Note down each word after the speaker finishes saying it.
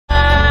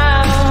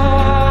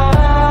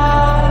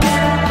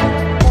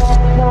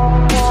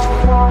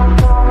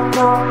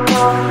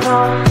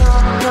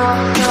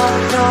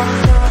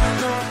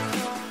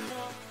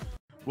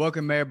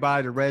Welcome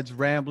everybody to Red's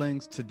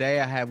Ramblings.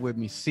 Today I have with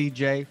me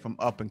CJ from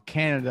up in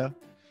Canada,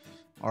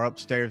 our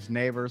upstairs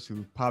neighbors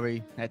who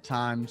probably at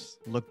times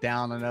look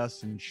down on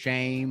us in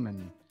shame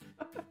and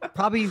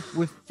probably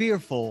with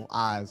fearful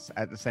eyes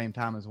at the same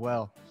time as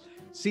well.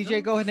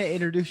 CJ, go ahead and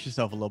introduce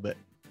yourself a little bit.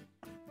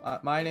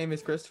 My name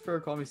is Christopher.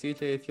 Call me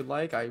CJ if you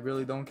like. I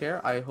really don't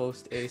care. I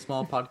host a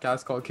small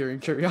podcast called Curing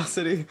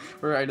Curiosity,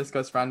 where I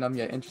discuss random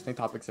yet interesting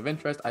topics of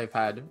interest. I've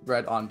had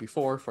Red on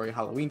before for a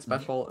Halloween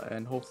special,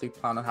 and hopefully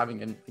plan on having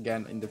it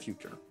again in the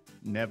future.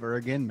 Never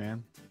again,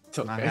 man. It's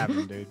okay. Not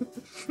happening, dude.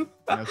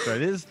 No, so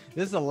this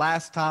is the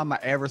last time I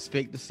ever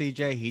speak to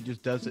CJ. He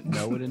just doesn't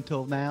know it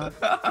until now.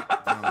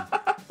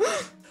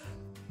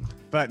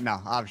 But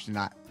no, obviously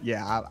not.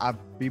 Yeah,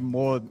 I'd be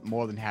more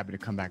than happy to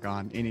come back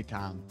on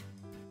anytime.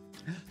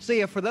 So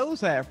yeah, for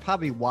those that have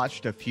probably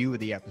watched a few of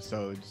the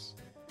episodes,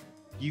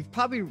 you've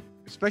probably,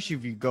 especially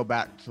if you go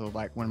back to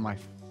like one of my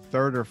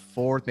third or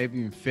fourth, maybe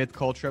even fifth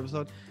culture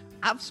episode,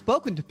 I've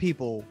spoken to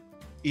people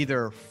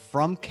either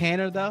from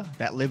Canada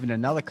that live in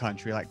another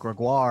country, like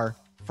Gregoire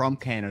from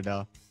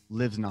Canada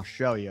lives in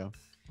Australia,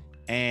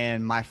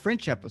 and my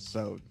French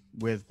episode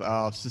with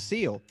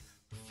Cecile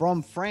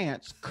from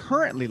France,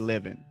 currently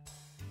living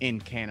in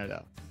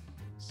Canada.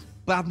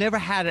 But I've never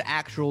had an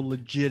actual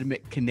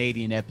legitimate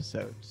Canadian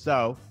episode.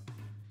 So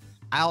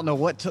I don't know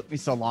what took me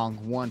so long,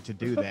 one, to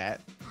do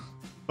that.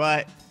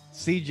 But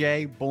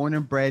CJ, born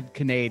and bred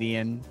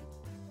Canadian,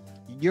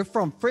 you're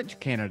from French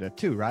Canada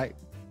too, right?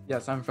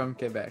 Yes, I'm from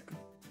Quebec.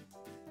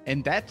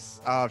 And that's,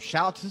 shout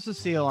out to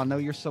Cecile. I know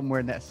you're somewhere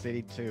in that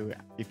city too,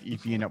 if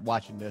you end up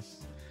watching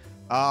this.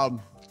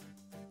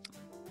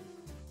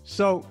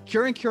 So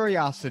Curing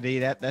Curiosity,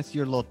 that's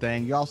your little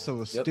thing. You're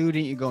also a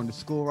student. You're going to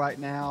school right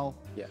now.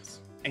 Yes.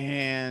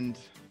 And,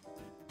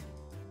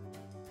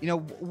 you know,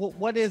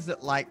 what is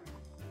it like?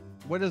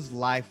 What is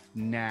life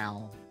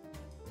now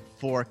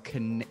for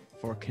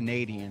a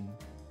Canadian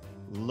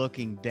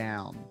looking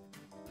down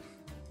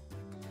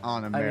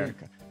on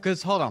America?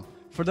 Because, hold on.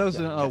 For those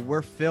who don't know,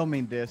 we're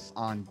filming this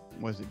on,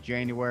 was it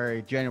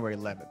January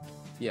 11th?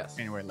 Yes.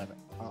 January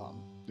 11th.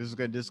 This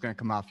is gonna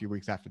come out a few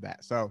weeks after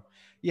that. So,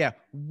 yeah.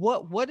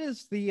 What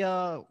is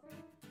the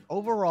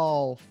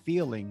overall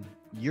feeling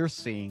you're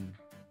seeing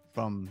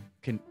from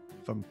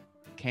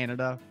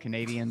Canada,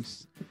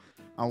 Canadians,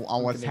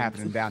 on what's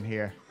happening down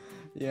here?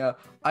 Yeah,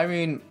 I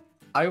mean,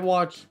 I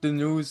watch the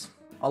news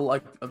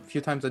like a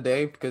few times a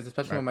day because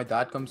especially when my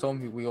dad comes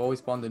home, we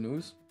always put on the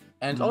news,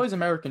 and it's always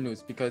American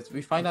news because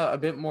we find out a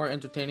bit more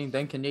entertaining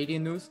than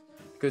Canadian news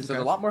because there's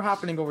a lot more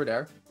happening over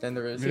there than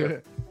there is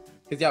here.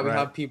 Because we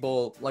have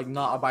people like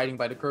not abiding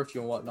by the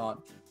curfew and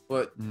whatnot,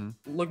 but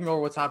looking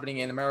over what's happening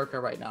in America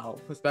right now,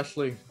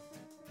 especially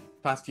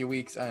past few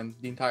weeks and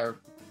the entire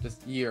this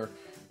year.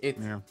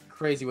 It's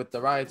crazy with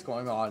the riots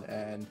going on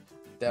and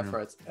death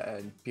threats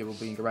and people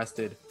being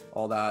arrested,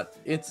 all that.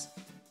 It's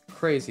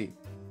crazy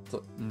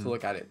to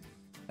look at it.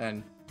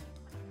 And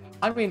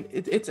I mean,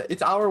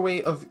 it's our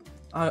way of,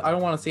 I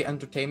don't want to say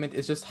entertainment,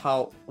 it's just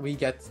how we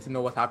get to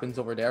know what happens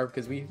over there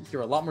because we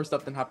hear a lot more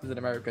stuff than happens in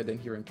America than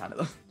here in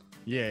Canada.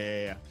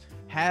 Yeah.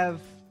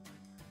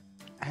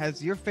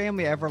 Has your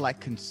family ever like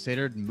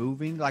considered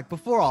moving, like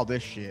before all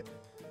this shit,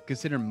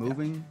 consider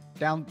moving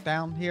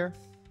down here?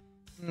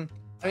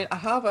 I mean, I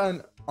have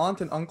an aunt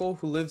and uncle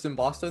who lives in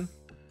Boston.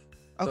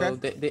 Okay. So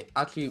they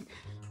actually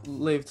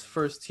lived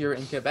first here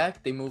in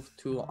Quebec. They moved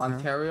to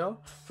Ontario.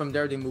 From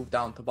there, they moved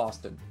down to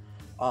Boston.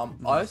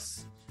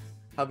 Us,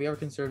 have we ever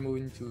considered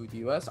moving to the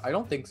US? I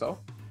don't think so.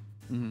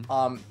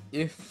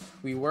 If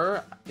we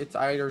were, it's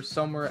either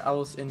somewhere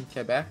else in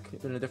Quebec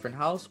in a different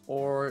house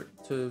or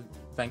to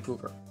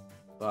Vancouver.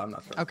 But I'm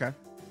not sure. Okay.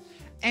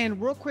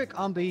 And real quick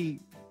on the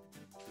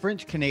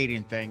French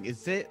Canadian thing,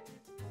 is it?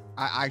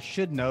 I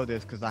should know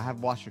this because I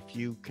have watched a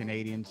few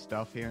Canadian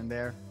stuff here and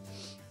there.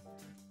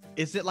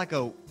 Is it like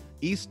a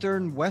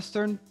Eastern,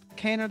 Western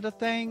Canada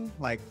thing?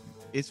 Like,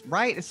 it's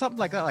something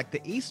like that. Like the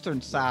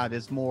Eastern side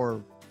is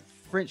more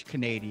French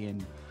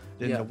Canadian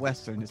than the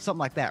Western. It's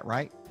something like that,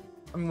 right?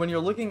 I mean, when you're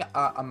looking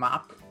at a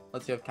map,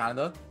 let's say of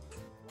Canada,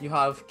 you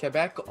have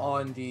Quebec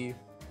on the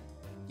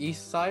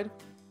east side.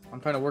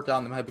 I'm trying to work it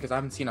out in my head because I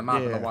haven't seen a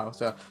map in a while.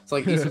 So it's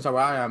like Eastern side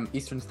where I am,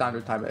 Eastern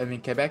Standard Time. I'm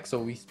in Quebec, so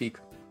we speak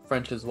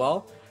French as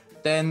well.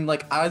 Then,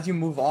 like, as you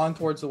move on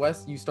towards the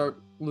west, you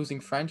start losing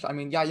French. I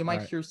mean, you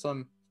might hear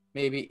some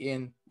maybe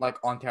in,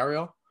 like,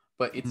 Ontario,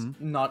 but it's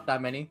not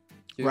that many.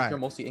 You hear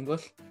mostly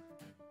English.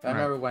 I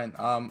remember when,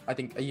 I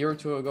think a year or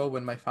two ago,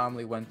 when my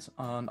family went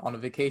on a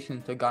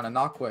vacation to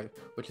Gananoque,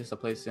 which is a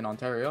place in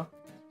Ontario.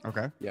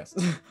 Okay. Yes.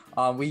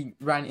 We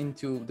ran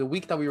into, the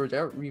week that we were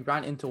there, we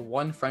ran into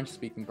one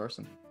French-speaking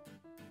person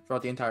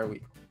throughout the entire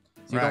week.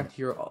 So you don't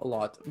hear a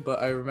lot.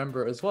 But I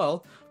remember as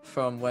well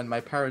from when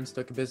my parents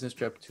took a business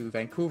trip to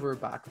Vancouver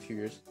back a few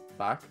years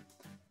back,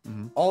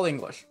 all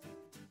English.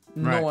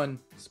 No one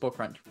spoke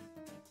French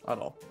at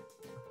all.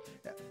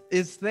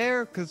 Is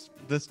there, because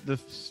the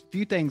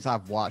few things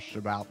I've watched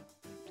about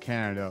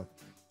Canada,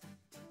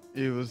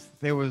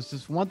 there was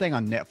this one thing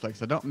on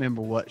Netflix. I don't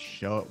remember what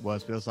show it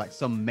was, but it was like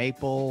some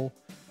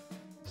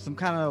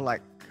kind of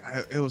like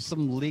it was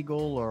some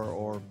legal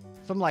or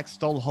some like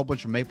stole a whole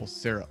bunch of maple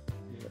syrup.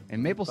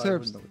 And maple But I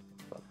syrup, wouldn't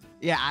know.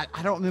 yeah,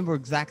 I don't remember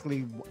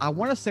exactly. I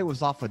want to say it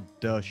was off of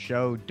the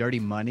show Dirty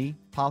Money,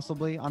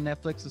 possibly on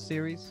Netflix, the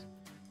series.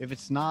 If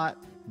it's not,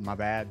 my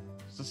bad.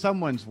 So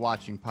someone's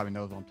watching probably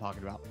knows what I'm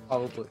talking about.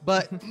 Probably.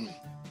 But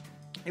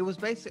it was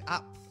basically,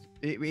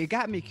 it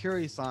got me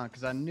curious on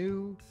because I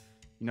knew,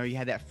 you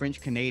had that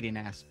French Canadian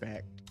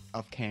aspect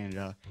of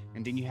Canada,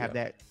 and then you have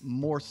that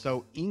more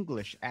so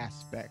English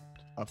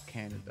aspect of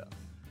Canada.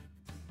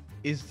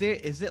 Is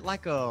it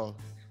like a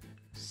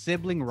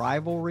sibling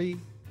rivalry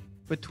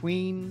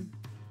between,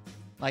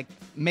 like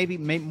maybe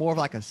more of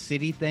like a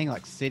city thing,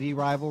 like city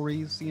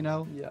rivalries,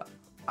 Yeah,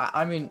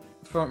 I mean,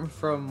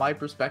 from my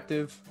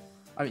perspective,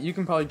 I mean, you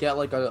can probably get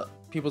like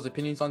people's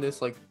opinions on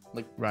this, like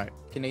Right.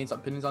 Canadians'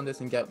 opinions on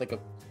this, and get like a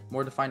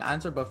more defined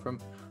answer. But from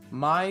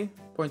my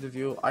point of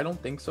view, I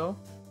don't think so.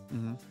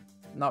 Mm-hmm.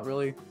 Not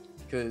really,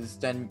 because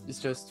then it's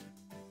just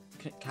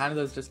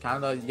Canada is just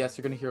Canada. Yes,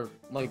 you're gonna hear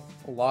like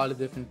a lot of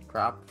different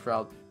crap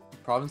throughout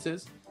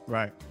provinces.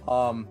 Right.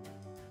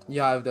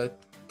 You have the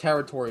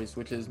territories,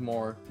 which is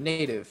more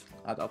native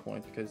at that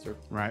point because they're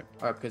Right.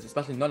 because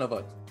especially none of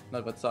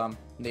it's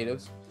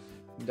natives.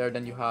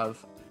 Then you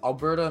have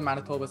Alberta,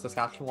 Manitoba,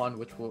 Saskatchewan,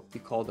 which will be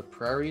called the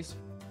prairies,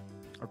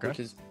 Okay. which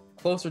is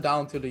closer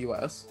down to the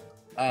U.S.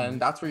 And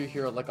that's where you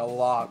hear like a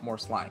lot more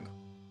slang,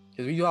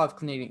 because we do have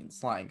Canadian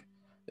slang.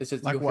 It's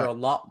just Like you hear what? a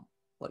lot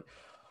like,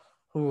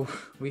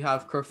 we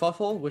have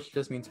kerfuffle, which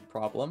just means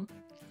problem.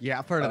 Yeah,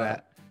 I've heard of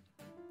that.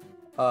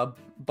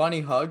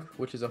 Bunny hug,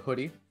 which is a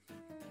hoodie.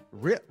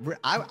 So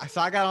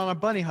I got on a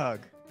bunny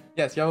hug.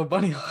 Yes, you have a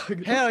bunny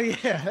hug. Hell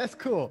yeah, that's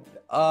cool.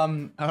 All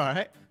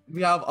right.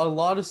 We have a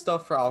lot of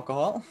stuff for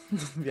alcohol.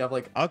 We have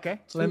like Okay.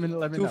 Let me know.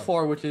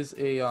 2-4, which is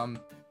a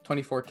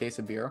 24 case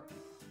of beer.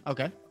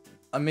 Okay.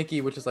 A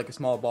Mickey, which is like a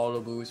small bottle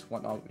of booze,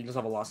 whatnot. You just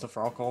have a lot of stuff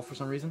for alcohol for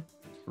some reason.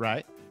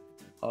 Right.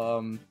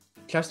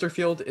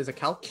 Chesterfield is a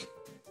couch.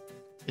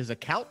 Is a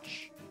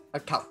couch? A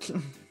couch.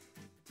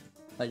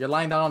 Like you're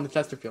lying down on the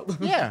Chesterfield.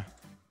 Yeah.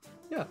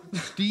 Yeah.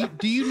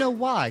 Do you know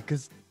why?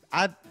 Because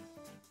I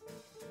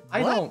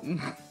don't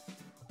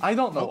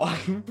know why.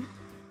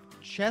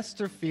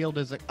 Chesterfield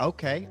is a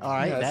okay. All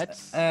right. Yes,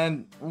 That's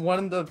and one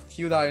of the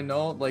few that I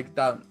know, like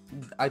that,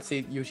 I'd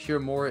say you hear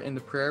more in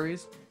the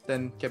prairies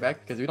than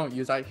Quebec, because we don't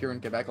use that here in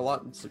Quebec a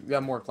lot. We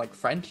have more of like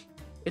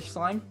French-ish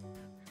slang,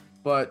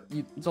 but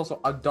it's also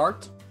a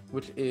dart,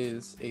 which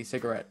is a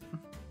cigarette.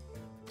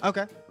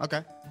 okay.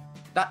 Okay.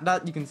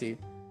 That you can see.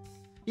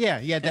 Yeah.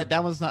 Yeah.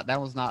 That was not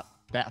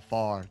that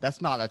far.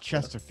 That's not a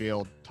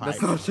Chesterfield type.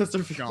 That's not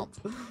Chesterfield.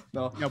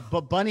 No.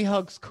 But bunny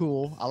hug's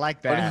cool. I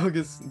like that. Bunny hug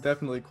is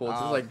definitely cool. It's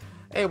just like,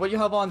 hey, what you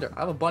have on there? I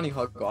have a bunny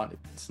hug on.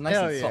 It's nice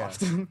Hell and yeah.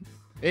 soft.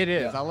 It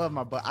is. Yeah. I love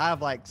my I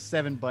have like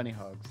 7 bunny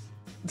hugs.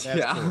 That's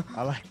Yeah. cool.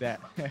 I like that.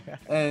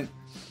 And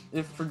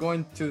if we're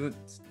going to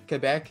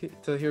Quebec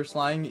to hear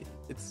slang,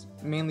 it's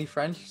mainly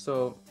French.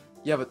 So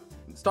you have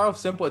start off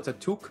simple. It's a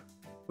toque,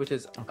 which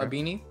is Okay. a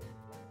beanie.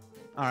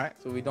 All right.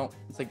 So we don't.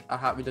 It's like a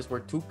hat. We just wear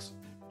toques.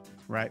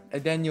 Right.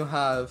 And then you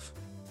have,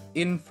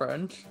 in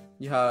French,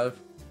 you have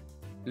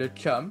le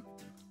chum,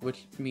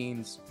 which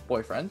means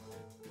boyfriend.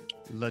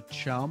 Le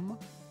chum.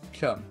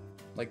 Chum,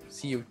 like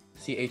chum.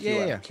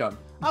 Yeah. Chum.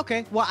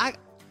 Okay. Well, I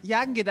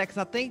can get that because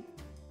I think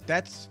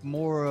that's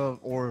more of,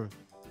 or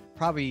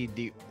probably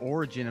the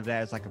origin of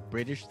that is like a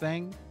British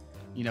thing.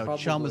 Chum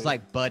is Probably.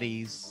 like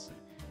buddies.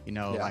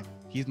 Yeah. Like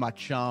he's my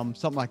chum,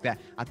 something like that.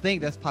 I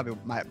think that's probably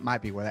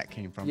might be where that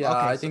came from. Yeah,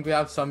 Okay, I think we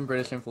have some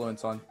British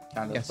influence on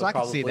Canada. Yeah, so I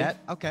can see probably. that.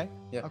 Okay.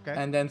 Yeah. Okay.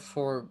 And then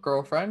for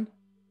girlfriend,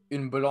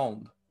 une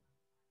blonde.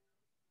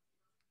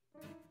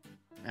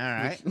 All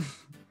right. Which,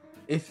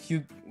 if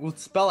you would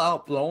spell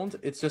out blonde,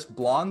 it's just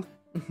blonde.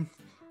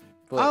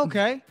 But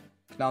Okay.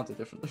 pronounce it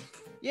differently.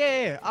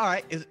 Yeah. All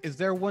right. Is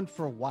there one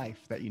for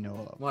wife that you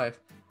know of? Wife.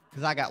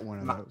 Because I got one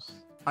of Ma- those.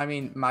 I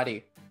mean,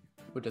 Maddie.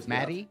 Would just be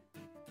that. Maddie.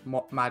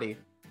 Maddie,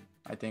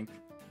 I think.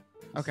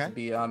 Okay.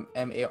 Be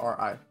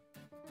Mari.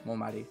 Mo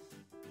Maddie.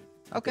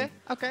 Okay.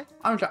 Okay.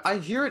 I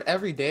hear it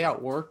every day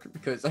at work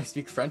because I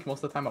speak French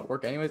most of the time at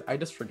work anyways. I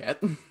just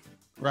forget.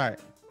 Right.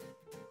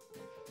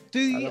 Do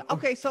you? don't know.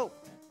 Okay. So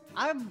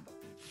I'm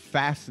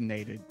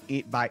fascinated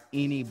by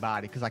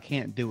anybody because I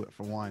can't do it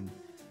for one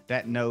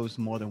that knows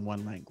more than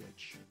one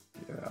language.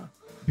 Yeah.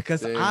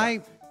 Because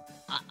Same.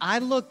 I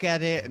look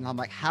at it and I'm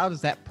like, how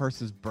does that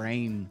person's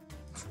brain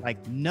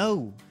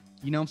know?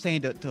 You know what I'm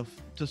saying?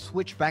 To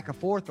switch back and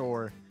forth,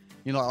 or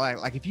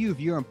like if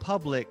you're in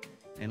public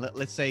and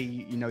let's say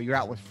you're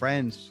out with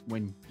friends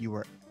when you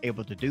were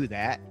able to do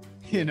that,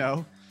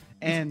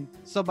 and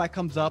somebody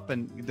comes up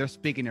and they're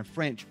speaking in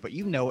French, but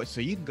you know it,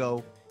 so you can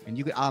go and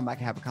you can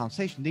automatically have a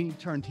conversation. Then you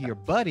turn to your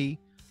buddy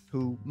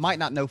who might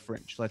not know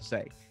French, let's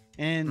say,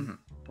 and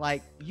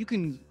like you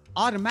can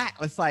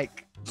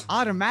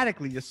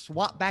automatically just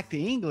swap back to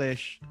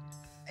English.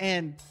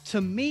 And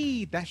to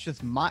me, that's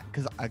just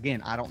because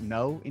again, I don't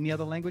know any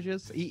other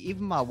languages.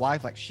 Even my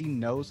wife, like she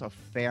knows a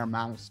fair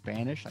amount of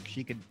Spanish. Like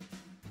she could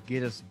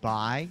get us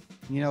by,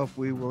 if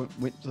we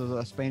went to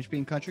a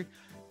Spanish-speaking country.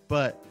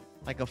 But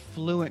like a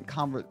fluent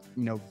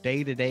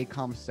day-to-day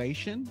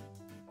conversation,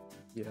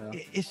 Yeah.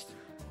 it's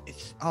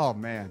oh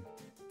man,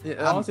 Yeah,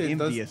 I'm honestly,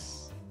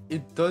 envious.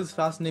 it does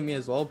fascinate me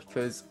as well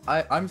because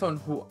I'm someone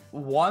who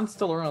wants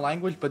to learn a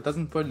language but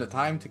doesn't put in the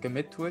time to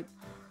commit to it.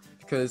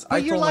 Because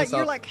I But told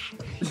myself,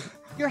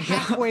 you're Yeah.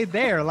 halfway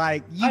there.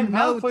 Like you I'm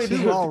know halfway there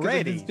two because I've been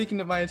already. speaking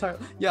it my entire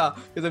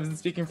because I've been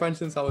speaking French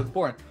since I was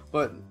born.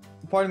 But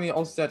part of me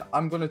also said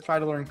I'm gonna try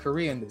to learn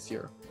Korean this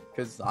year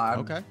because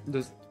Okay.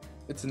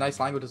 it's a nice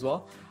language as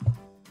well.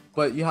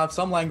 But you have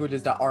some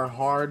languages that are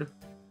hard,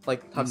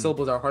 like have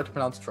syllables that are hard to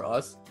pronounce for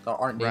us that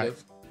aren't Right.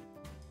 native.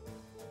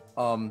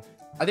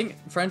 I think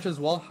French as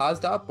well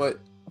has that, but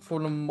for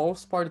the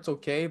most part it's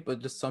okay. But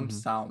just some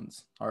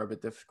sounds are a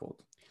bit difficult.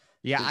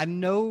 Yeah, I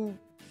know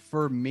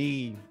for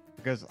me,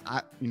 because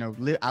I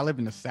live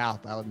in the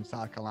South. I live in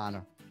South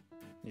Carolina.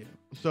 Yeah.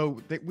 So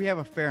we have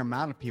a fair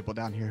amount of people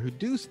down here who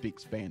do speak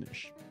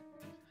Spanish.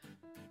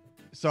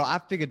 So I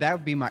figured that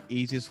would be my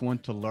easiest one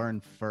to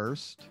learn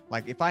first.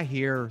 Like if I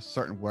hear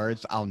certain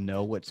words, I'll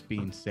know what's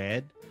being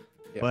said.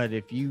 Yeah. But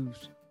if you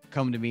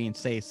come to me and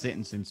say a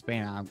sentence in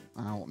Spanish,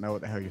 I don't know what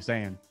the hell you're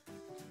saying.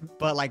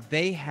 But like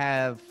they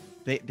have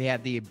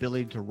the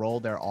ability to roll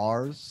their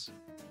R's,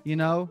 you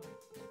know?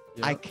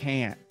 Yeah. I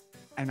can't,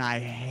 and I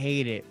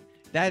hate it.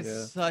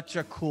 That's such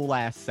a cool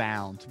ass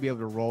sound to be able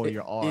to roll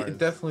your R's. It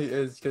definitely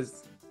is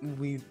because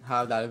we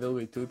have that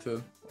ability too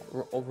to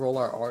roll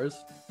our R's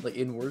like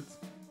inwards,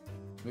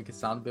 make it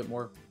sound a bit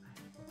more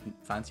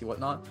fancy,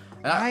 whatnot.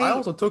 And I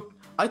also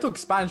took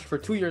Spanish for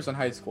 2 years in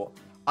high school.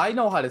 I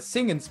know how to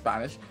sing in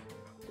Spanish.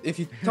 If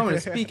you tell me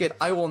to speak it,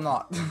 I will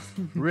not.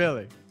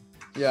 Really?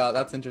 Yeah,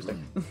 that's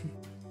interesting.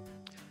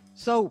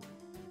 So,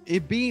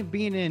 it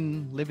living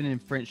in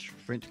French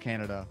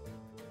Canada,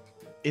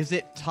 is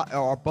it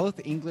are both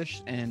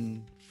English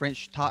and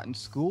French taught in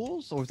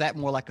schools, or is that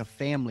more like a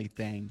family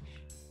thing?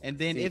 And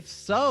then if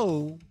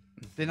so,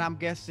 then I'm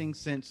guessing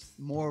since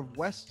more of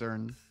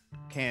Western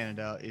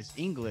Canada is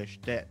English,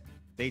 that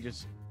they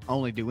just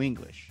only do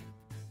English.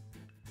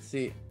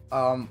 See,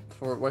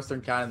 for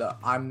Western Canada,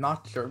 I'm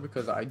not sure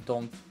because I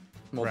don't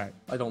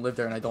live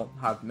there and I don't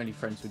have many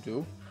friends who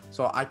do.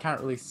 So I can't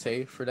really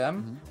say for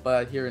them.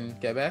 But here in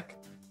Quebec,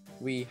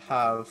 we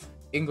have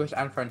English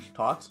and French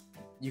taught.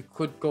 You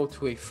could go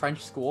to a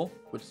French school,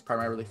 which is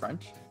primarily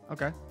French.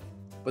 Okay.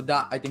 But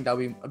I think that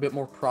would be a bit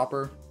more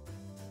proper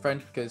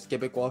French because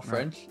Quebecois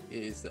French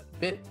is a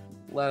bit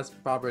less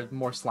proper,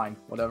 more slang,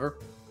 whatever.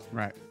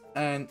 Right.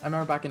 And I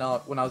remember back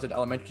when I was at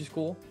elementary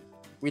school,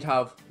 we'd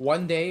have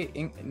 1 day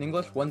in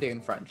English, 1 day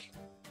in French.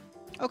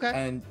 Okay.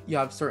 And you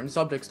have certain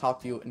subjects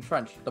taught to you in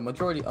French. The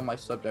majority of my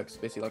subjects,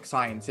 basically like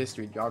science,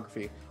 history,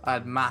 geography, I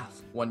had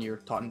math 1 year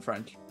taught in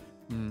French.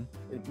 The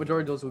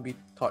majority of those would be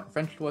taught in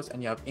French to us,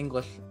 and you have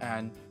English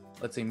and,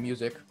 let's say,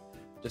 music,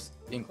 just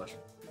English.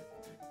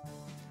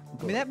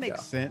 I mean, that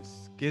makes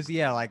sense. Because,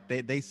 like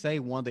they say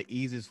one of the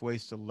easiest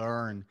ways to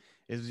learn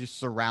is just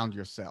surround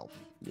yourself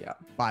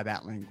by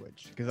that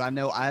language. Because I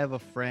know I have a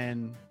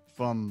friend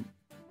from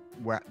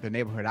the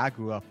neighborhood I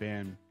grew up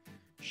in.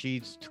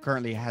 She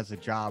currently has a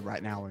job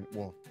right now,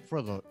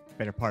 for the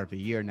better part of a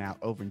year now,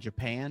 over in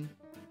Japan.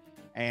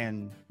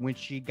 And when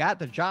she got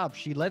the job,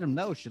 she let him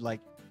know, she's like,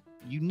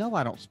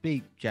 I don't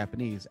speak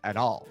Japanese at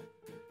all.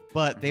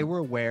 But they were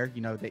aware,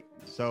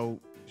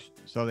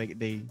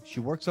 she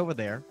works over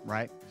there,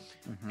 right?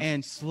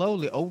 And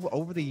slowly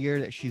over the year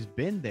that she's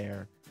been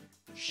there,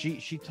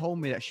 she told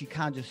me that she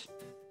kind of just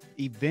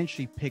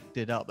eventually picked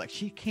it up. Like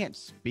she can't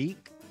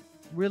speak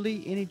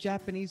really any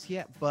Japanese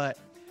yet, but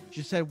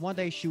she said one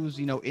day she was,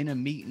 in a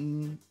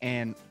meeting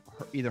and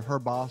either her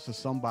boss or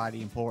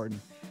somebody important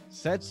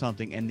said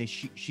something, and then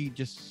she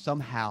just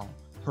somehow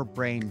her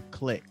brain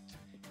clicked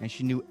and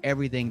she knew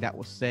everything that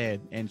was said.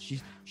 And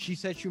she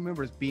said she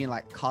remembers being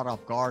like caught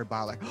off guard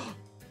by like, oh,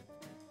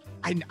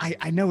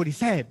 I know what he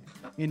said.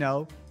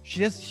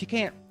 She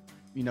can't,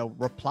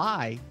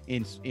 reply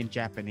in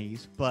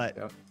Japanese,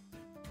 but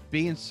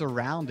being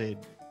surrounded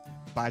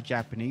by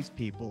Japanese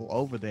people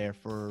over there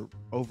for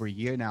over a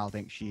year now, I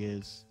think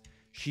she's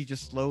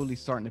just slowly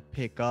starting to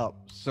pick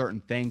up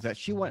certain things that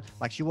she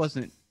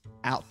wasn't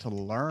out to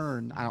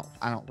learn.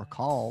 I don't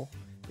recall.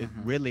 It's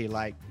really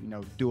like,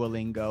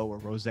 Duolingo or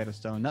Rosetta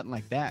Stone, nothing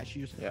like that. She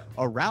was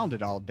around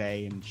it all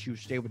day, and she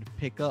was able to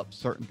pick up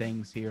certain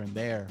things here and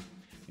there.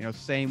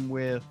 Same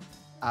with,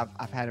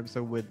 I've had an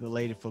episode with the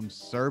lady from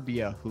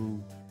Serbia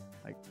who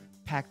like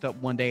packed up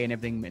one day and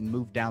everything and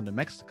moved down to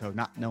Mexico,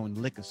 not knowing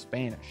lick of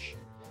Spanish.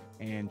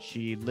 And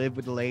she lived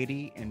with the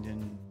lady, and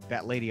then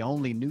that lady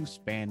only knew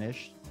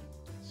Spanish.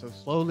 So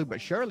slowly but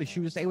surely, she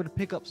was able to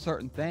pick up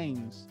certain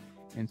things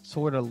and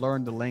sort of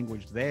learn the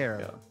language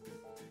there.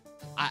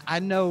 I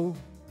know,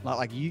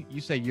 like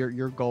you say,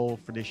 your goal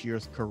for this year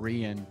is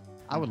Korean.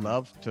 I would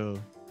love to.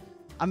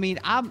 I mean,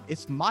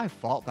 it's my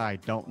fault that I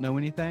don't know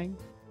anything,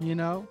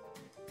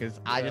 because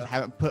I just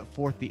haven't put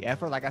forth the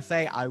effort. Like I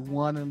say, I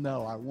want to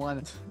know.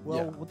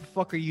 What the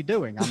fuck are you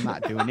doing? I'm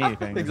not doing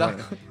anything.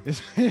 Exactly.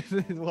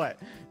 What?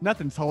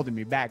 Nothing's holding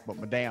me back but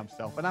my damn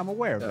self, and I'm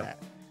aware of that.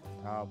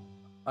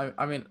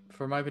 I mean,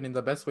 for my opinion,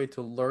 the best way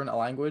to learn a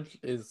language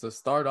is to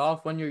start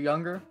off when you're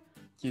younger,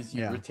 because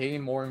you Yeah.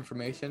 retain more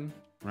information,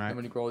 Right. and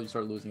when you grow, you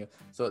start losing it.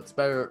 So it's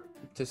better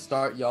to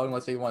start young.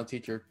 Let's say you want to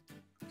teach your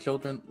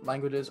children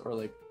languages, or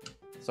like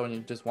someone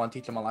you just want to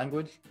teach them a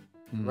language.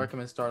 Mhm.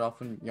 Recommend start off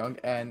when young.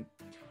 And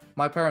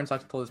my parents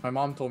actually told us. My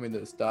mom told me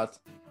this, that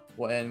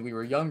when we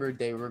were younger,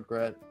 they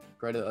regretted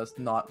us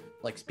not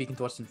like speaking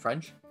to us in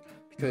French,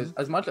 because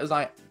as much as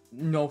I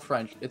know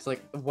French, it's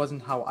like it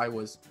wasn't how I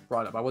was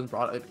brought up. I wasn't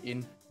brought up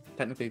in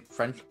technically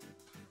French.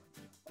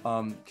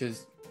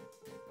 Because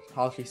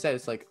how she said,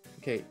 it's like,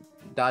 okay,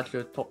 dad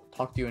should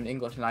talk to you in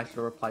English and I should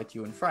reply to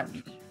you in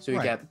French, so you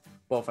Right. get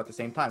both at the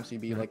same time, so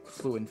you'd be like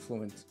fluent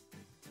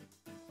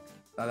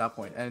at that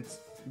point, and it's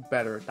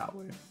better that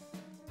way.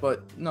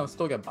 But no,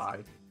 still get by.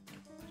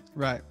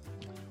 Right.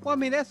 Well, I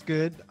mean, that's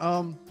good.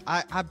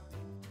 I've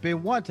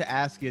been wanting to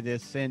ask you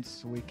this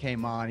since we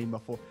came on, even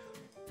before.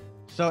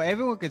 So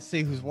everyone can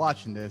see who's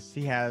watching this.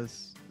 He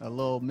has a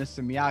little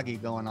Mr.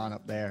 Miyagi going on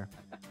up there.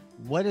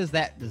 What is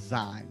that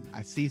design?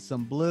 I see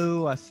some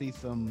blue. I see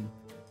some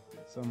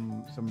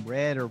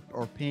red or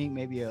pink,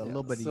 maybe a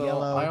little bit of So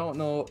yellow. I don't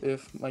know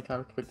if my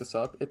camera can pick this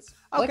up. It's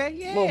Okay, like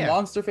yeah. little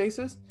monster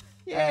faces.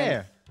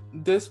 Yeah.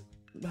 This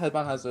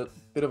headband has a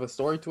bit of a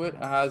story to it.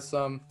 It has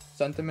some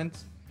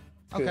sentiments.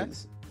 Okay.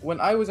 'Cause when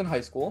I was in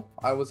high school,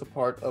 I was a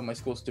part of my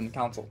school student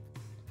council.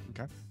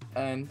 Okay.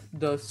 And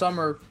the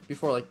summer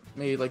before, like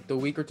maybe like the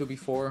week or two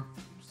before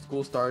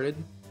school started,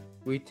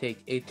 we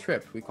take a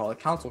trip. We call it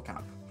council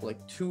camp for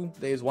like 2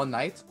 days, 1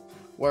 night,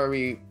 where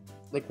we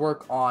like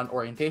work on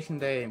orientation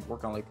day and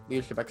work on like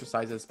leadership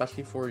exercises,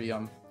 especially for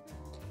the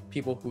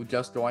people who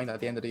just joined at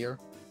the end of the year.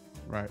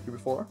 Right. Year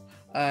before.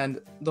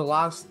 And the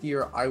last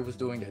year I was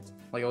doing it,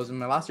 like I was in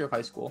my last year of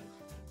high school,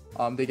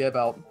 they gave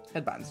out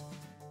headbands.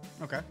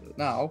 Okay.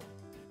 Now,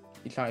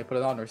 each time I put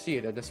it on or see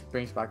it, it just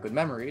brings back good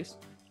memories.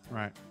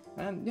 Right.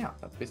 And yeah,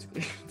 that's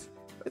basically it.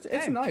 It's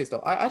Hey. nice though.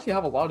 I actually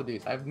have a lot of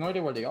these. I have no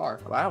idea where they are,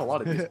 but I have a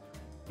lot of these.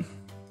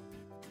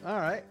 All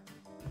right.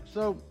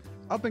 So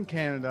up in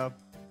Canada,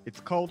 it's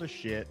cold as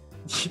shit.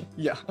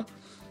 Yeah.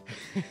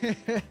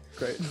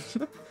 Great.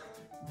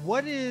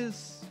 What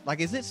is like?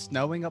 Is it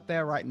snowing up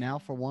there right now?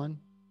 For one.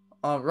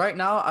 Right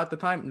now, at the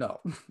time, no,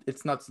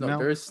 it's not snowing. No?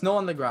 There is snow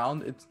on the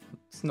ground. It's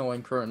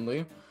snowing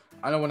currently.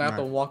 I know when I have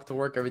to Right. walk to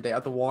work every day, I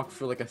have to walk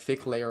through like a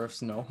thick layer of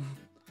snow.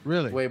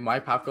 Really? The way my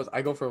path goes,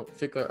 I go for a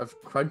thick layer of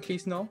crunchy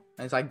snow,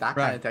 and it's like that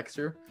kind Right. of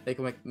texture they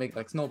can make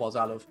like snowballs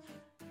out of.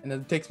 And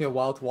it takes me a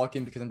while to walk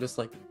in because I'm just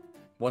like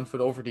 1 foot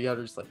over the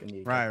other, just like in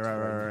the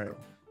Right.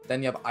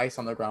 Then you have ice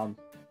on the ground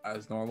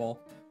as normal.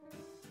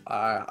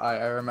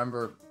 I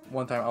remember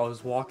one time I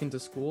was walking to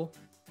school.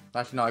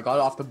 Actually, no, I got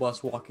off the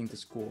bus walking to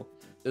school.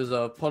 There's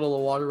a puddle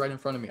of water right in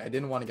front of me. I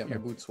didn't want to get my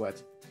boots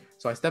wet.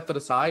 So I stepped to the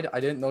side. I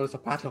didn't notice a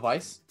patch of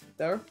ice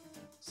there.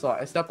 So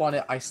I step on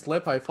it. I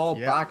slip. I fall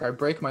Yeah. back. I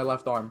break my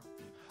left arm.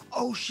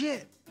 Oh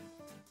shit!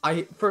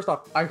 First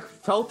off, I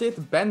felt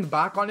it bend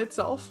back on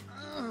itself.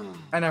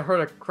 And I heard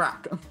a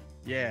crack.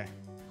 Yeah.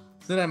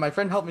 So then my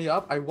friend helped me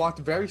up. I walked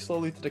very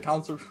slowly to the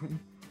council room.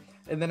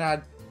 And then I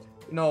had,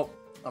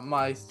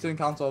 my student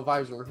council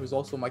advisor, who's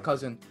also my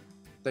cousin.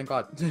 Thank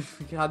God.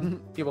 He had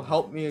people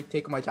help me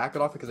take my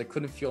jacket off because I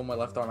couldn't feel my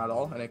left arm at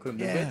all and I couldn't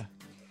move it. Yeah.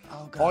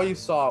 Oh god. All you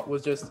saw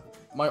was just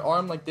my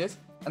arm like this.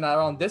 And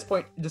around this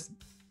point, just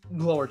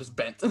lower, just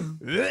bent.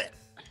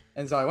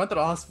 And so I went to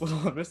the hospital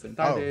and missed the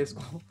entire day of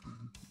school.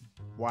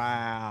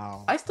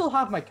 Wow. I still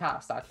have my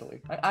cast,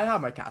 actually. I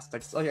have my cast. I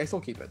still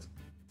keep it.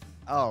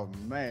 Oh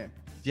man.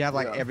 Do you have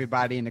like Yeah.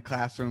 everybody in the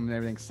classroom and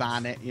everything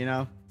sign it? You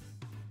know?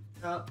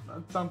 At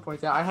some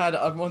point, yeah. I had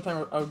one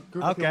time a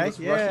group of people Okay, just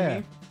yeah. rushing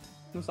me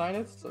to sign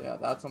it. So yeah,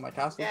 that's on my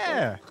cast.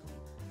 Yeah.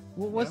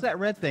 What's Yeah. that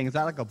red thing? Is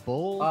that like a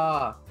bull?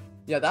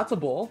 Yeah, that's a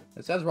bull.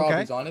 It says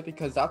Robbie's on it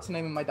because that's the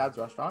name of my dad's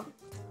restaurant.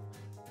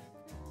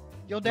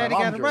 Your daddy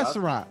mom got a drew that.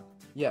 restaurant.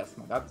 Yes,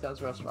 my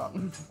dad's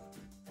restaurant.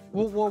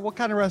 What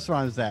kind of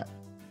restaurant is that?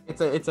 It's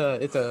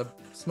a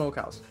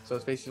smokehouse. So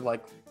it's basically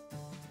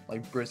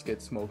like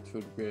brisket, smoked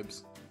food,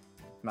 ribs,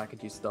 mac and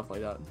cheese, stuff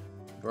like that.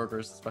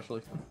 Burgers,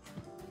 especially.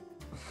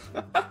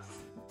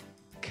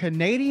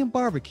 Canadian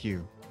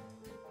barbecue.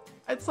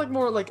 It's like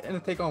more like in a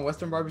take on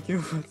Western barbecue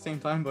at the same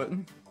time, but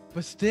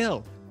But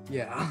still,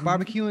 yeah,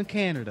 barbecue in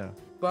Canada.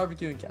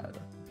 barbecue in Canada.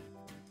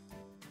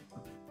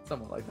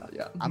 Somewhat like that,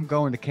 yeah. I'm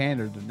going to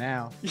Canada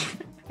now.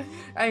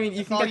 I mean, you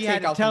That's can all get you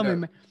had to takeout tell from me, there.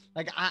 man.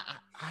 Like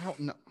I don't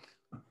know,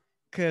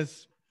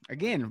 cause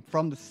again,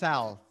 from the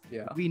South,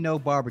 Yeah, we know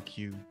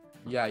barbecue.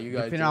 yeah, you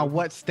guys. Depending on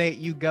what state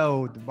you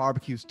go, the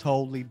barbecue's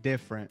totally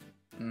different.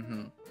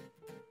 Mm-hmm.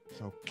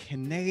 So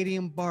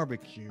Canadian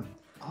barbecue.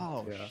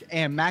 Oh, Yeah.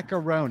 and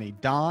macaroni.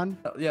 Don,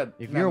 Yeah.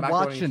 if man, you're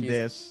macaroni watching and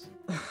cheese.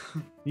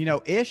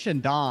 this, Ish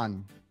and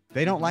Don,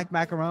 they don't Mhm. like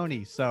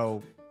macaroni.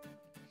 So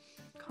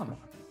Come on.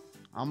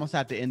 I almost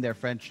have to end their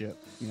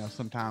friendship.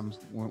 Sometimes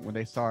when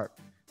they start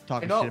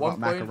talking You know, shit at one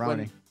about point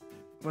macaroni.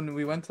 when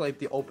we went to like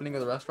the opening of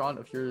the restaurant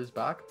a few years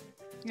back,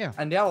 Yeah.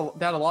 and they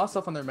had a lot of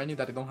stuff on their menu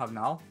that they don't have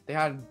now. They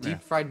had deep Yeah.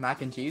 fried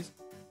mac and cheese.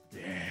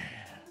 Yeah.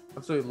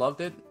 Absolutely loved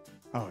it.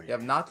 Oh You yeah.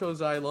 have nachos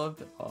that I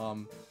loved.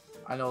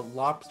 I know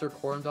lobster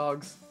corn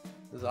dogs.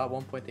 Is at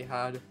one point they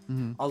had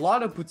Hmm. a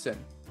lot of poutine,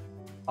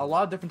 a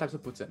lot of different types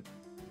of poutine.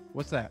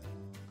 What's that?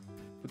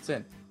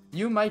 Poutine.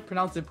 You might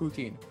pronounce it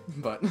poutine,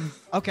 but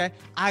Okay,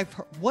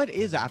 what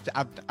is it?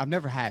 I've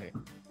never had it.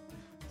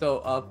 so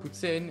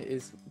poutine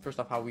is first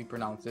off how we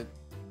pronounce it.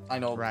 I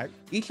know. Right.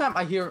 Each time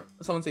I hear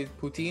someone say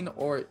poutine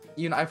or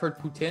even I've heard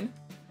poutine,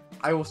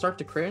 I will start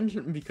to cringe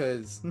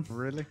because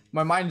Really?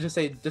 my mind just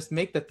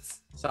make the tss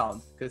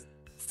sound because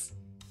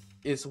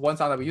is one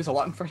sound that we use a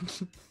lot in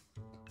French.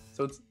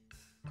 So it's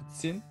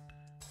poutine,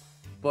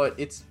 but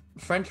it's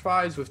French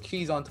fries with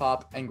cheese on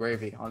top and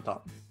gravy on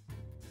top.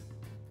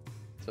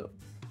 So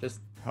just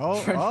Oh,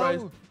 French fries,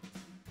 oh.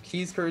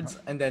 cheese curds,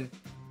 and then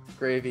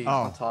gravy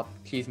Oh. on top.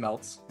 Cheese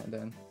melts, and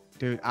then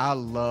Dude, I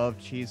love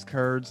cheese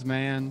curds,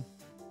 man.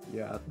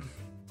 yeah.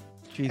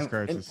 Cheese And-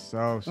 curds and is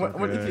so If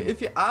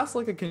good. you ask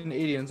like a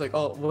Canadian, it's like,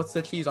 oh, what's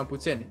the cheese on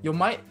poutine? You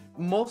might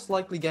most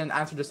likely get an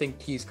answer just saying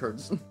cheese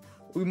curds.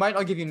 We might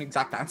not give you an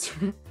exact answer.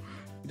 You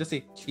just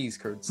say cheese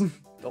curds.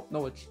 Don't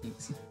know what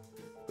cheese,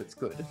 but it's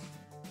good.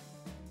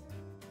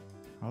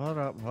 Hold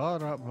up,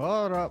 hold up,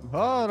 hold up,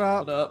 hold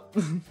up. Hold up.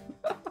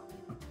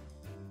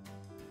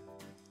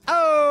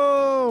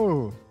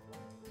 Oh!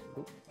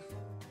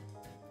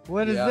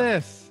 What is Yeah.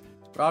 this?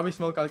 Robbie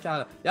Smoke out of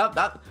Canada. Yep,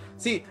 that.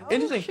 See, Oh,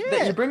 interesting that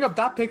you shit. bring up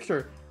that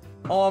picture.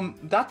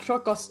 That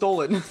truck got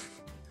stolen.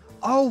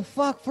 Oh,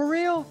 fuck, for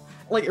real?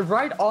 Like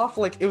right off,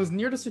 like it was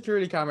near the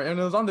security camera, and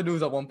it was on the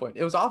news at one point.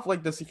 It was off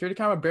like the security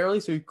camera barely,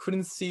 so you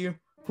couldn't see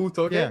who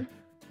took Yeah. it.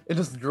 It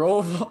just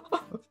drove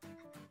off.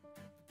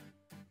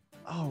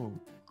 Oh,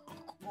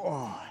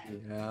 God.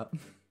 Yeah.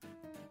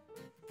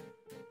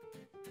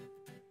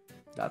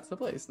 That's the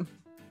place.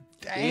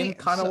 Dang. In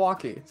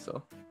Kanawake,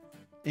 so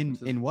In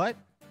what?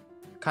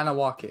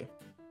 Kanawake.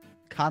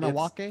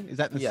 Kanawake? Is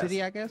that the yes.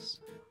 city, I guess?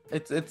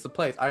 It's the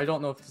place. I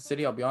don't know if it's the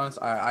city. I'll be honest.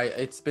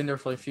 It's been there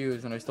for a few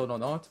years and I still don't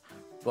know it,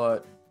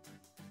 but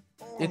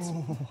it's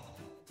Oh.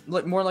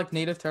 like more like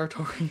native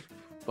territory.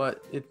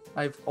 But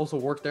I've also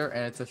worked there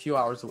and it's a few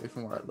hours away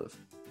from where I live.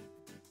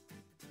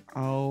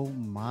 Oh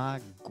my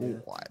Yeah.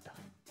 God.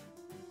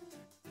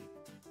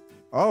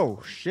 Oh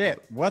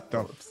shit. What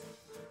the Whoops.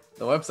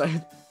 The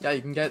website. Yeah,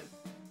 you can get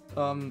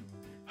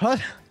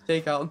What?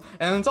 takeout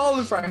and it's all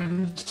in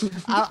French.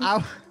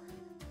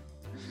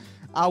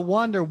 I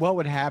wonder what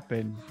would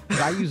happen.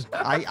 'Cause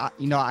I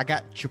I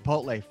got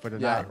Chipotle for the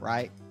Yeah. night,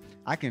 right?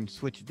 I can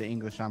switch it to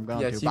English. I'm going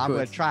Yes, to, you but I'm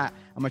could.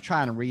 gonna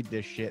try and read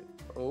this shit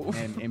Oh.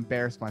 and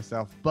embarrass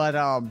myself. But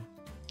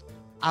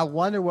I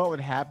wonder what would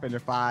happen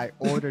if I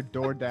ordered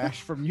DoorDash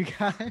from you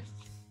guys.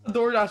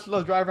 DoorDash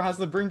the driver has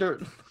to bring their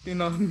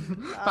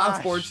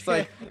passports. Ah,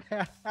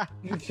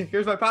 Like, shit.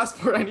 here's my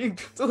passport. I need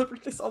to deliver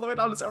this all the way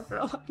down to South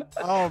Carolina.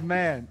 Oh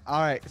man.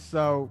 All right.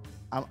 So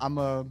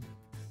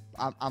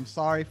I'm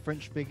sorry,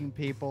 French speaking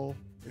people,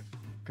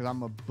 because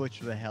I'm gonna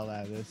butcher the hell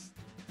out of this.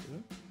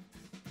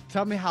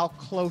 Tell me how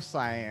close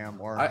I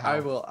am, or I how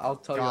will. I'll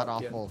tell you. god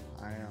Yeah. awful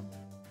I am.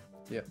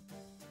 Yep.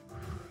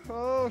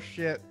 Oh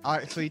shit. All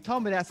right. So you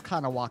told me that's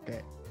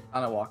Kanawake.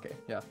 Anawake.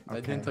 Yeah. I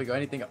Okay. didn't tell you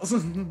anything else.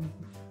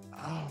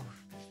 Oh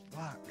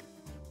fuck.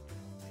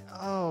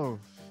 Oh.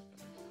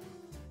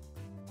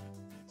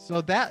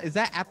 So that is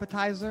that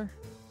appetizer?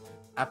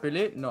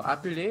 Appelé? No,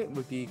 appelé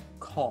would be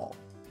call.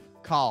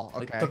 Call.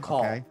 Like Okay. the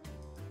call. Okay.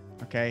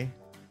 Okay.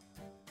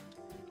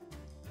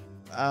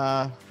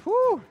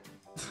 Whew.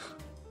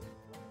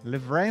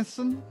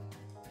 Livraison.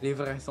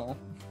 Livraison.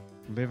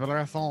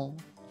 Livraison.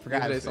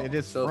 Forgot Livraison. it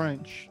is So-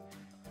 French.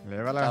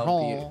 That'll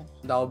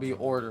Livraison. be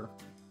order.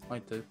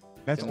 Like the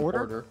That's an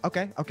order?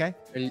 Okay. Okay.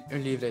 une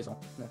livraison.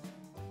 Yeah.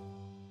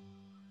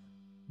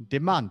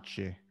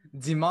 Dimanche.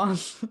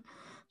 Dimanche.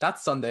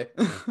 That's Sunday.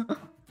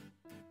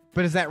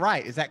 But is that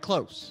right? Is that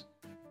close?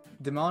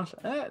 Dimanche.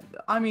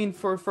 I mean,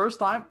 for first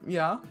time,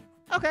 yeah.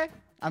 Okay.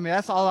 I mean,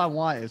 that's all I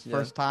want is Yeah.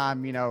 first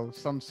time,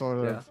 some sort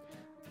of. Yeah.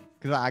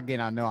 Because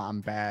again, I know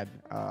I'm bad.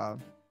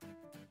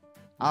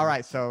 All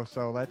right. So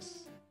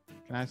let's.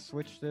 Can I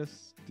switch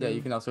this? Yeah,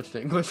 you can now switch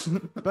to English.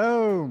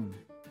 Boom.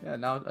 Yeah,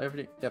 now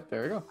everything. Yep,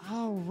 there we go.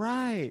 All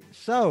right.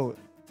 So,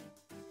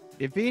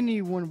 if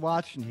anyone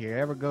watching here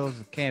ever goes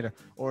to Canada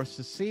or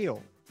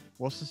Cecile,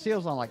 well,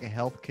 Cecile's on like a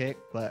health kick,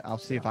 but I'll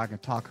see if I can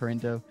talk her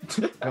into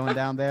going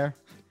down there.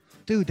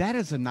 Dude, that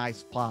is a nice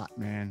spot,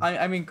 man.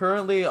 I mean,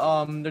 currently,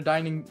 the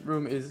dining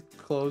room is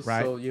closed,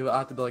 Right. so you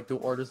have to like do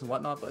orders and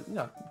whatnot. But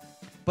yeah.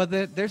 But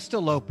they're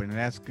still open, and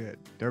that's good.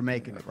 They're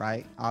making it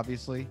right,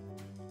 obviously.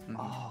 Mhm.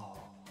 Oh,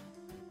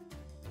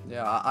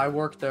 Yeah, I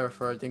worked there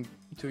for I think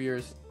 2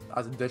 years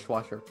as a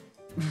dishwasher.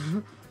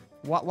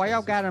 why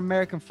y'all got an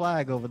American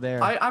flag over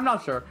there? I'm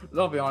not sure.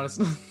 I'll be honest.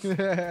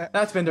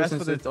 That's been there That's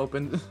since for the- it's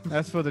opened.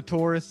 That's for the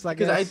tourists, I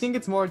guess. Because I think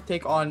it's more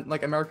take on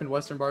like American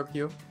Western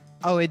barbecue.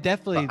 Oh, it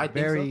definitely I think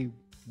so. very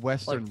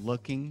Western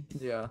looking.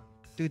 Yeah.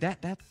 Dude,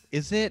 that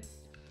is it.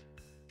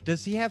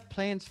 Does he have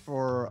plans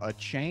for a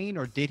chain,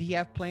 or did he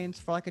have plans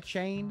for like a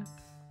chain?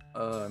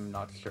 I'm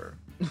not sure.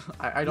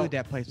 I don't Dude,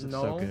 that place looks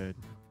know, so good.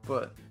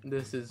 but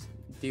this is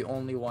the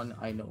only one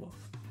I know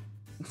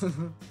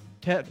of.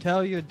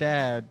 Tell your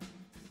dad,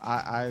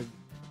 I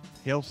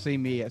he'll see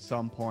me at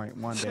some point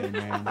one day,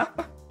 man.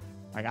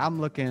 Like I'm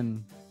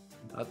looking,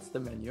 That's the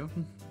menu.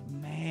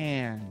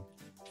 man.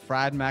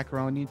 Fried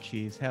macaroni and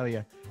cheese. Hell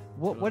yeah.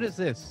 What is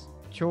this?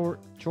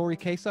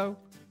 Chori queso?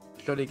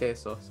 Chori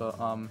queso.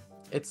 So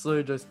it's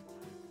literally just,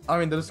 I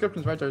mean, the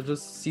description's right there.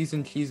 Just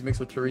seasoned cheese mixed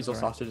with chorizo, Right.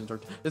 sausage, and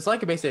tortilla. It's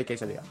like a basic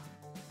quesadilla,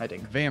 I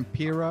think.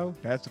 Vampiro.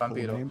 That's a cool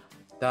Vampiro. name.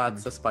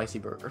 That's a spicy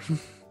burger.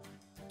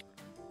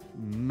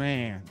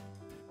 Man.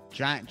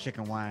 Giant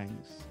chicken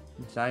wings.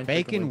 Giant chicken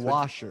Bacon wings with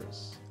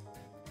washers.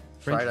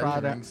 French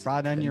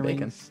fried onion and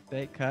bacon. rings.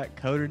 Steak cut,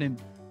 coated in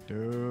dude.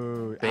 I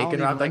don't Bacon even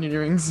wrapped like- onion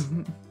rings.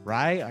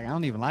 Right? Like, I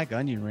don't even like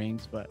onion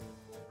rings, but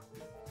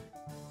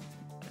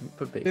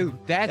Put bacon.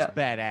 dude, that's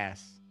Yeah.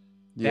 badass.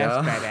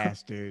 Yeah. That's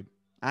badass, dude.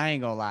 I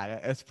ain't gonna lie,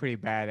 that's pretty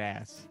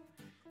badass.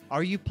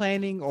 Are you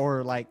planning,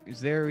 or like, is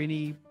there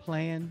any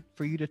plan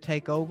for you to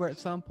take over at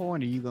some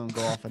point? Or are you gonna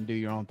go off and do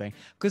your own thing?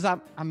 Because I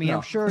mean, No.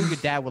 I'm sure your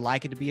dad would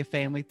like it to be a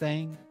family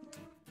thing.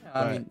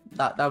 I mean,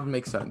 that would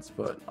make sense,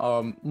 but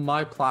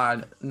my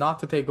plan not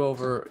to take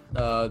over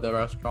the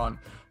restaurant,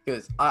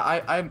 because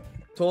I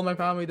told my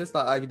family this,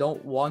 that I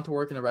don't want to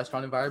work in a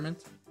restaurant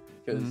environment,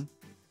 because Mhm.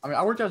 I mean,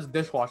 I worked as a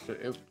dishwasher.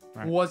 It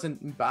Right.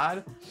 wasn't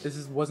bad.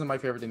 Wasn't my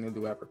favorite thing to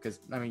do ever, because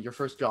I mean, your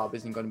first job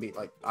isn't going to be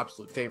like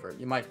absolute favorite.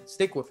 You might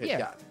stick with it, Yeah.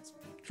 yeah, it's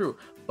true,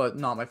 but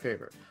not my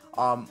favorite.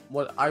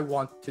 What I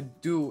want to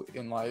do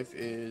in life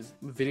is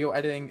video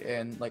editing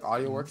and like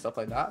audio work, stuff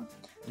like that.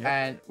 Yep.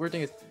 And weird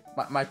thing is,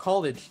 my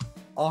college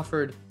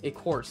offered a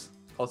course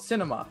called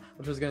Cinema,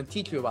 which was going to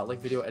teach you about like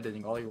video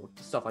editing, audio work,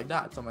 stuff like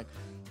that. So I'm like,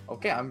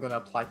 okay, I'm going to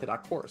apply to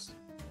that course.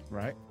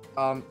 Right.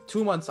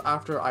 2 months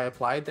after I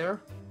applied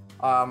there,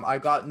 I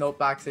got note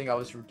back saying I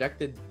was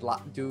rejected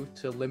due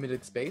to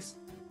limited space.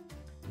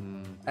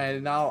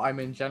 And now I'm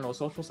in general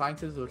social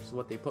sciences, which is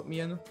what they put me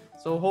in.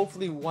 So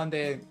hopefully one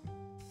day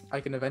I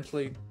can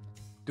eventually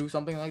do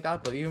something like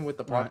that. But even with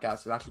the Right.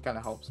 podcast, it actually kind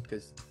of helps,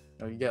 because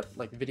you get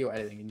like video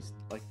editing and just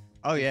like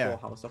Oh yeah.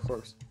 control how stuff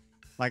works.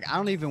 Like I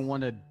don't even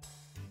want to.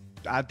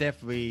 I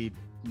definitely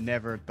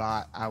never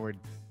thought I would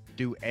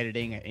do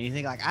editing or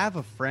anything. Like I have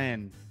a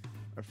friend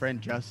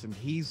Justin.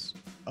 He's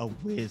a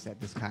whiz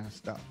at this kind of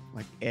stuff,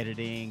 like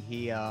editing.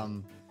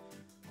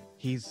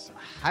 He's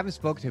I haven't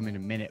spoken to him in a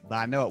minute, but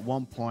I know at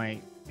one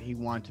point he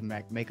wanted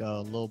to make a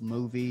little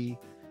movie.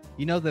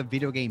 You know the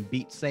video game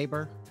Beat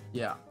Saber,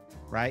 Yeah.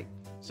 right?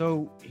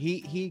 So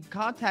he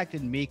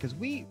contacted me because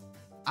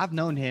I've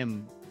known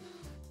him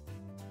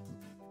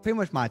pretty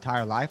much my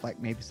entire life, like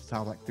maybe since I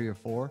was like 3 or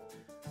 4.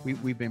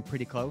 We've been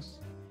pretty close.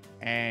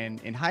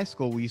 And in high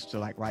school, we used to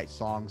like write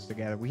songs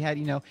together. We had,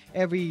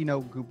 every,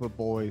 group of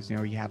boys, you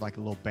have like a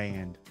little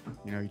band,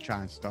 you try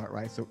and start,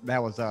 right? So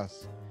that was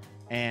us.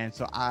 And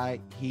so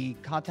he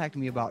contacted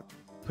me about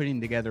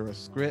putting together a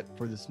script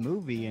for this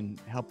movie and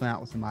helping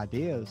out with some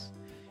ideas.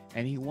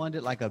 And he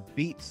wanted like a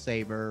Beat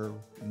Saber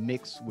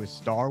mixed with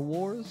Star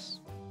Wars,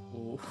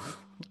 Ooh.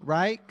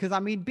 right? Because I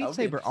mean, That Beat would be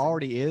Saber interesting.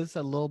 already is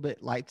a little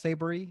bit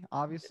lightsabery,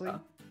 obviously, Yeah.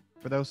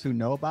 for those who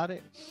know about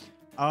it.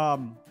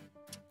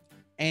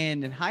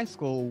 And in high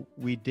school,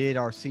 we did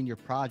our senior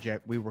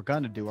project. We were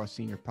gonna do our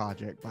senior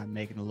project by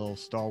making a little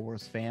Star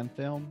Wars fan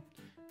film.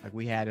 Like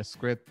we had a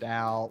script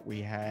out.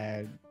 We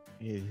had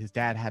his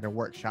dad had a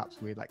workshop, so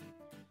we had like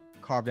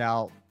carved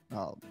out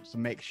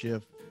some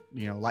makeshift,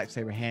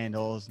 lightsaber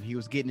handles, and he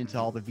was getting into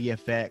all the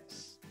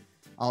VFX,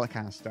 all that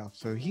kind of stuff.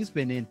 So he's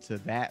been into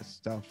that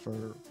stuff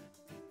for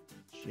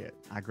shit.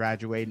 I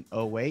graduated in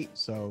 2008,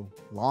 so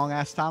long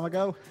ass time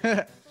ago.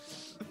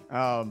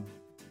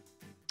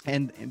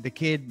 And the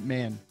kid,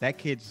 man, that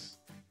kid's,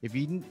 if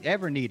you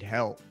ever need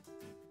help,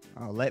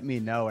 let me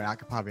know and I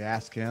could probably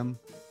ask him.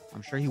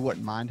 I'm sure he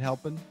wouldn't mind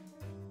helping.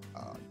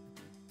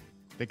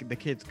 The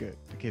kid's good.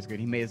 The kid's good.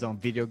 He made his own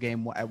video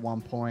game at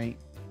one point.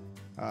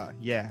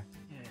 Yeah.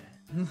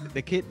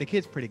 The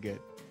kid's pretty good.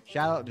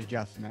 Shout out to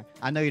Justin.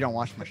 I know you don't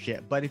watch my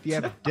shit, but if you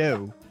ever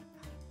do,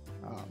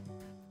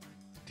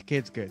 the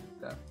kid's good.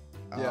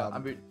 Yeah, I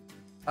mean,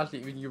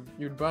 actually, when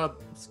you brought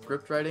up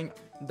script writing,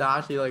 that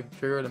actually like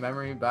triggered a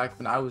memory back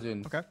when I was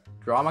in Okay.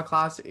 drama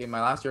class in my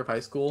last year of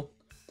high school,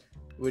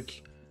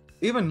 which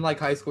even like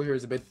high school here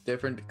is a bit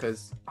different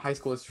because high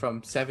school is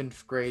from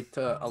 7th grade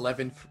to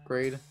 11th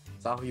grade.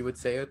 That's how you would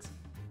say it.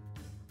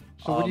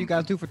 So what do you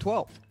guys do for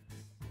 12?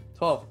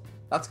 12.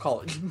 That's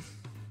college.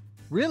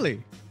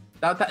 Really?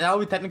 that would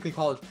be technically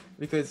college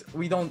because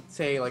we don't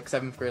say like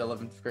 7th grade,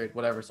 11th grade,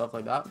 whatever stuff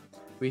like that.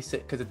 We say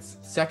because it's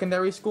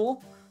secondary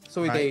school.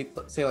 So Right.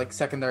 they say like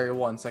secondary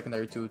 1,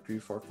 secondary 2, 3,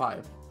 4,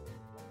 5.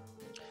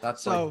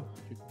 That's So-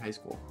 like high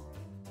school.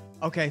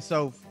 Okay,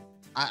 so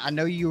I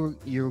know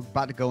you're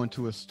about to go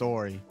into a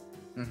story.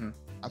 Mm-hmm.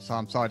 So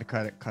I'm sorry to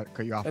cut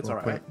you off It's real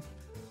all quick. right.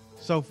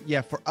 So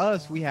yeah, for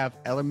us, we have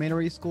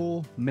elementary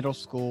school, middle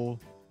school,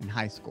 and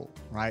high school,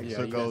 right? Yeah,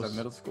 so it you goes, guys have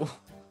middle school.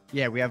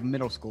 yeah, we have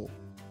middle school,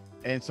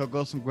 and so it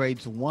goes from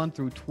grades 1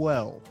 through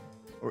 12.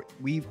 Or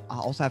we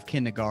also have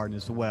kindergarten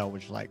as well,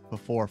 which is like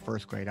before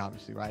first grade,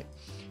 obviously, right?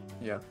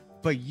 Yeah.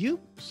 But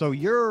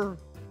your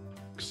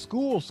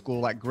school,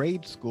 like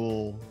grade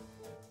school,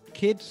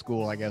 kid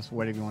school, I guess,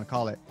 whatever you want to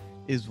call it,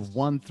 is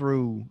 1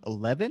 through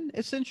 11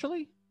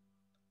 essentially.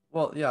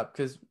 Well, yeah,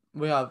 because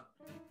we have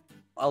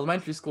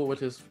elementary school,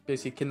 which is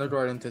basically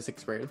kindergarten to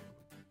 6th grade.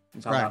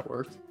 That's how Right. that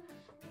works.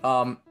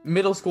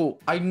 Middle school,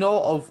 I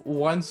know of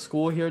one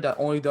school here that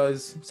only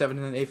does 7th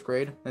and 8th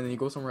grade, and then you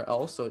go somewhere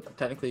else, so it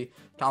technically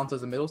counts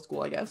as a middle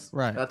school, I guess.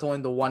 Right. That's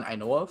only the one I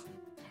know of.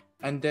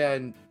 And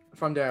then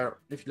from there,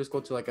 if you just go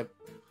to like a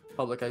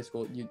public high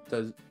school, you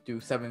do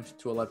 7th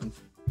to 11th.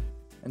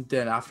 And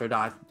then after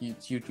that, you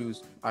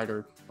choose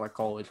either like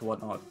college or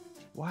whatnot.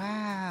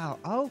 Wow.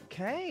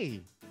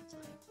 Okay.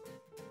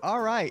 All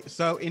right.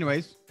 So,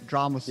 anyways,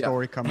 drama Yeah.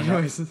 story coming up.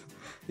 Anyways,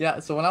 yeah,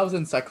 so when I was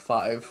in Sec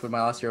 5 for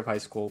my last year of high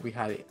school, we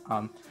had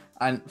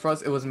and for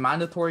us it was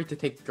mandatory to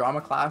take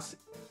drama class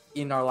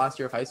in our last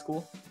year of high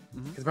school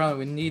because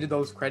apparently we needed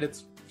those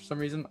credits for some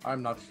reason.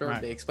 I'm not sure.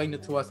 Right. They explained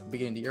it to us at the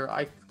beginning of the year.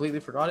 I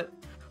completely forgot it.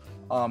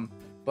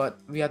 But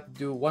we had to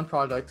do one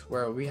project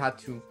where we had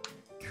to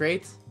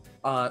create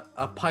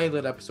a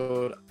pilot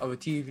episode of a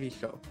TV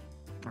show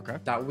Okay.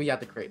 that we had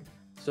to create.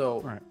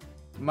 So Right.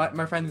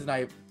 my friends and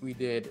I, we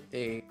did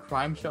a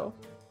crime show.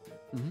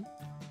 Mhm.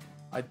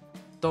 I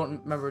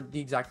don't remember the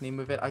exact name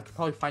of it. I could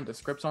probably find the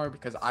script somewhere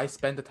because I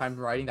spent the time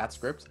writing that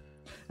script,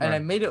 and I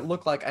Right. made it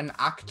look like an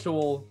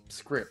actual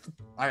script.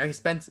 I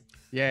spent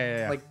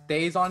Yeah. like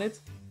days on it,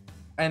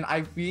 and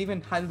we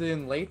even handed it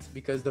in late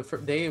because the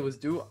day it was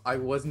due, I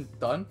wasn't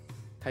done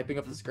typing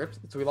up the script,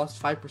 so we lost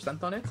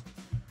 5% on it.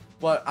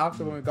 But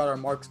after when we got our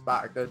marks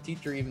back, the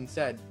teacher even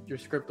said your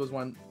script was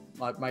one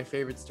of my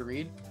favorites to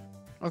read.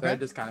 So I Okay.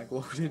 just kind of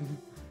gloated.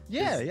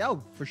 Yeah,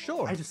 for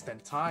sure. I just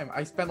spent time.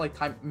 I spent like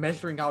time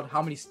measuring out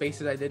how many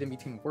spaces I did in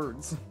between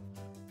words.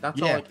 That's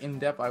Yeah. how like in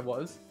depth I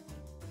was.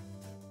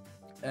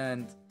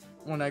 And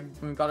when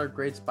we got our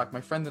grades back,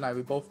 my friend and I,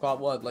 we both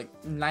got like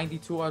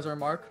 92 as our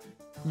mark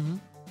Mhm.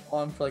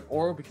 for like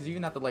oral, because you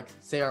even have to like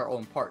say our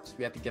own parts.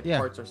 We had to get Yeah.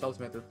 parts ourselves.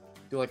 We had to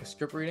do like a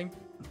script reading.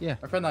 Yeah.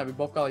 My friend and I, we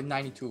both got like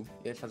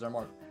 92-ish as our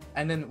mark.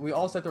 And then we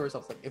all said to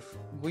ourselves, like, if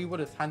we would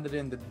have handed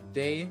in the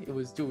day it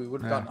was due, we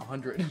would have Yeah. gotten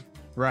 100.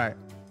 Right.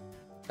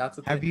 That's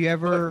the Have thing. you But,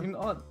 ever you know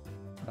what?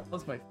 That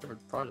was my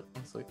favorite project,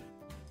 honestly.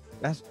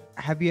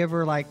 have you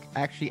ever like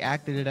actually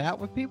acted it out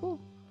with people?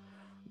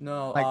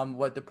 No, Like-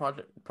 what the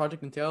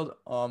project entailed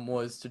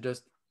was to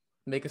just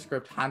make a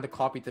script, hand a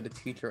copy to the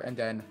teacher, and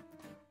then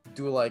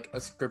do like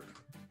a script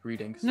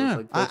reading. So No, it's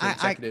like go to I-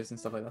 executives and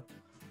stuff like that.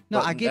 No,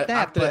 But I get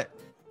that, but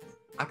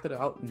acted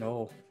it out,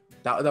 no.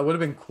 That would have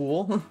been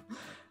cool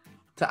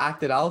to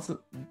act it out.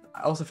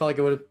 I also felt like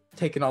it would have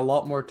taken a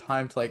lot more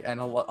time to like, and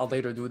a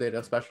later due date,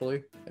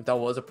 especially if that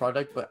was a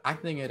project. But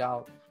acting it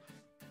out,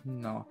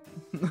 no.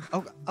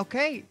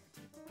 okay.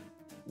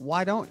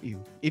 Why don't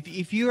you?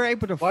 If you're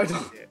able to, Why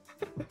don't-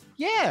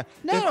 yeah,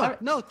 no, If I-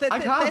 no. I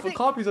have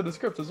copies of the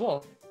script as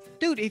well.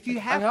 Dude, if you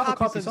have, have a copies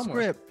copy of the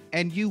somewhere. script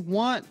and you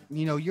want,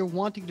 you're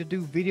wanting to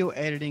do video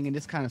editing and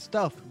this kind of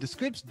stuff, the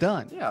script's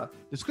done. Yeah,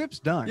 The script's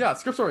done. yeah,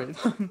 script's already.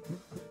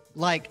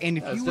 Like, and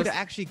if Yeah, it's you were to just-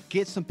 actually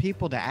get some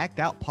people to act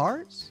out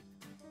parts,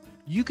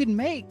 you could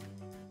make.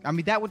 I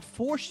mean, that would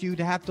force you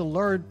to have to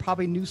learn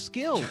probably new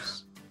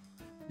skills.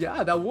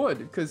 Yeah, that would,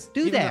 because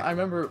Do that. I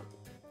remember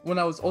when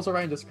I was also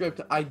writing the script,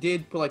 I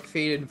did put like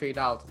fade in, fade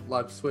out,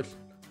 like switch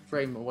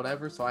frame or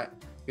whatever. So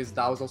because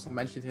that was also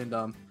mentioned in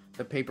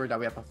the paper that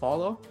we have to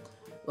follow.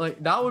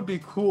 Like that would be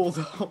cool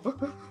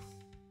though.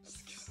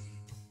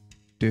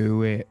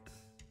 Do it.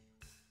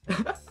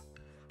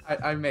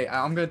 I'm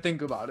gonna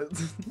think about it.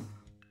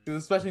 'Cause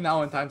especially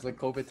now in times like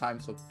COVID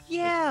times, so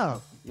Yeah.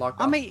 lockdown.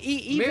 I mean,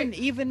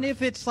 even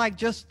if it's like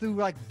just through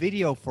like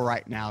video for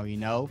right now,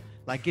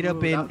 like get up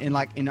Ooh, that- in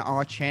like in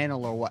our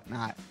channel or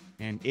whatnot,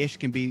 and Ish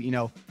can be,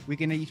 we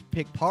can each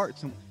pick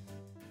parts, and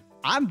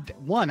I'm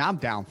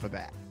down for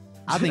that.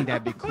 I think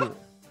that'd be cool.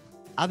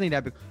 I think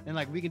that'd be, and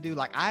like we can do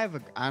like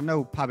I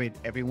know probably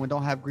everyone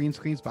don't have green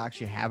screens, but I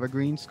actually have a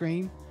green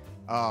screen,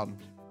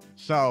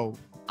 so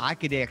I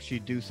could actually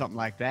do something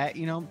like that,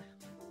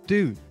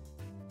 dude.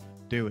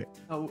 Do it.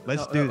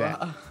 Let's do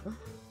that.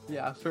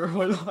 Yeah, sure,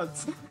 why not?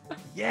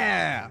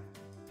 Yeah.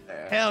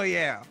 Hell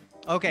yeah.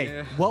 Okay.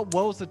 Yeah. What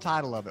was the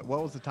title of it?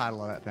 What was the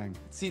title of that thing?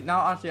 See,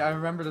 now actually I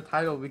remember the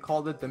title. We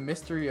called it The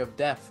Mystery of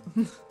Death.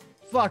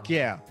 Fuck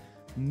yeah.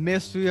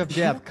 Mystery of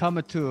Death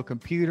coming to a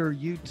computer,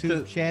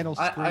 YouTube 'Cause channel,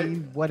 I-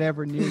 screen,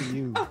 whatever near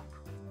you.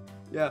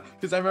 Yeah,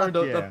 because I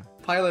remember Fuck the yeah.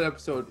 pilot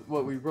episode,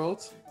 what we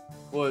wrote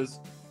was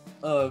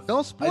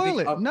Don't spoil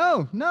it. think,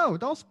 No,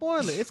 don't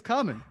spoil it. It's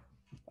coming.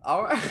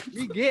 Alright.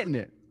 We getting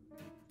it.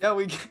 Yeah,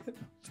 we get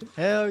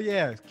Hell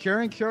yeah.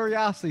 Curing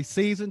Curiosity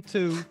Season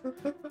 2.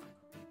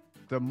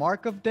 The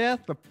Mark of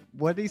Death.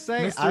 What did he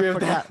say? Mystery of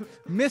Death.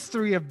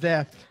 Mystery of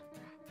Death.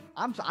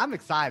 I'm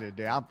excited,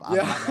 dude. I'm Yeah.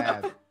 not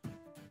mad.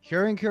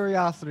 Curing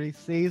Curiosity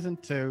Season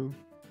 2.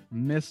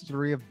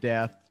 Mystery of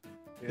Death.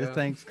 This Yeah.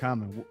 thing's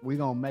coming. We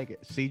gonna make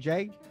it.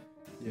 CJ,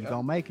 we Yeah.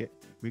 gonna make it.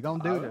 We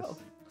gonna I do this. will.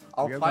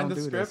 I'll We are find gonna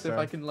the do script. this, If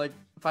I sir. can like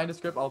find a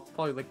script, I'll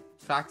probably like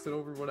fax it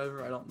over,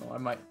 whatever. I don't know. I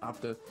might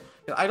have to.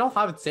 I don't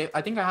have it saved.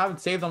 I think I have it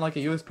saved on like a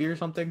USB or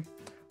something.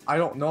 I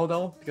don't know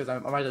though, because I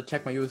might have to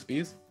check my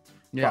USBs.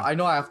 But I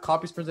know I have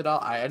copies printed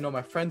out. I know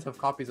my friends have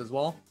copies as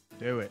well.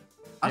 Do it.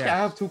 Actually, Yes. I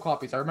have 2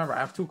 copies. I remember I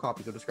have 2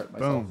 copies of the script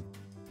myself. Boom.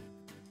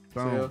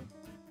 So, Boom. yeah.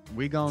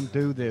 We gonna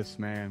do this,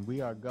 man.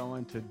 We are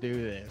going to do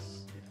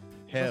this.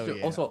 Hell Actually,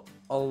 yeah. Also,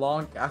 a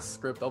long ass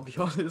script. I'll be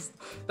honest.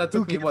 That Who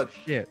took me gives what a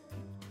shit?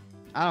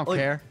 I don't Like,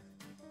 care.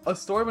 a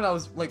story when I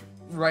was like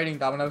writing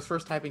that when I was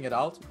first typing it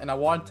out, and I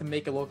wanted to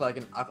make it look like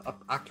an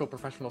actual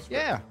professional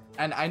script. Yeah.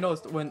 And I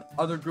noticed when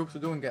other groups were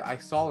doing it, I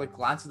saw like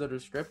glances at their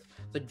script,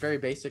 it's like very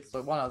basic.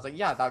 So one, I was like,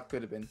 yeah, that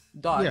could have been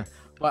done. Yeah.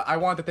 But I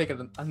wanted to take it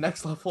a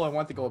next level. I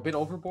wanted to go a bit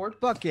overboard.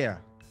 Fuck yeah.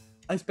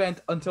 I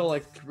spent until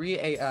like 3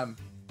 a.m.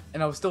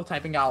 and I was still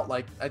typing out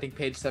like I think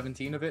page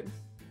 17 of it.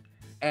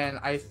 And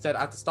I said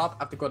I have to stop,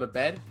 I have to go to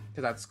bed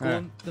because I had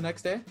school the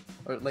next day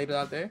or later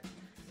that day.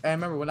 And I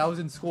remember when I was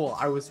in school,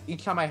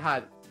 each time I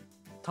had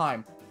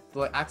time to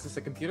like access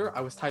the computer,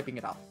 I was typing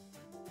it out.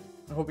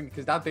 I'm hoping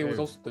because that day was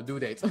also the due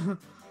date.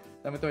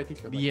 I went to my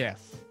teacher. Like,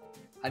 Yes.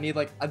 I need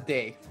like a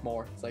day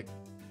more. It's like,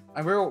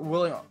 and we were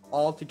willing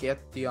all to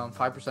get the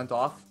 5%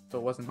 off, so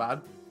it wasn't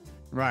bad.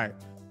 Right.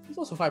 It was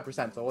also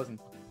 5%, so it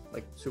wasn't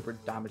like super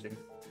damaging.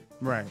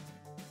 Right.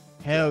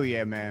 Hell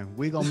yeah, man.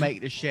 We gonna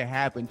make this shit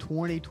happen.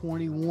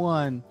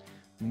 2021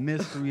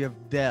 Mystery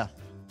of Death.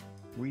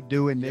 We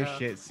doing this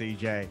shit,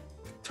 CJ.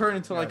 Turn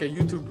into like a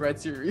YouTube Red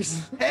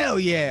series. Hell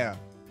yeah.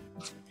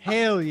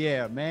 Hell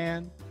yeah,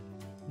 man.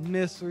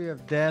 Mystery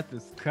of Death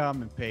is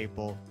coming,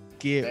 people.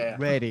 Get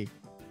ready.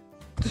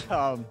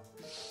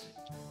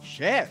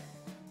 Shit.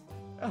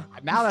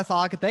 Now that's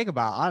all I can think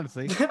about,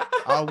 honestly.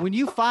 When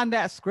you find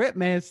that script,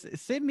 man,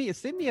 send me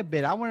a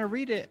bit. I want to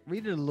read it a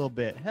little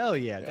bit. Hell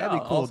yeah, that'd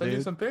be cool, I'll send dude.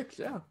 you some pics.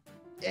 Yeah.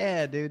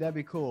 Yeah, dude, that'd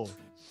be cool.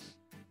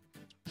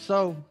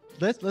 So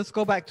let's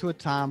go back to a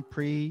time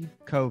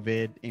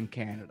pre-COVID in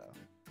Canada,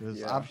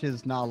 because obviously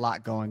there's not a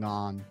lot going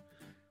on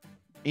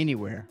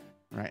anywhere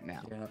right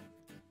now. Yeah.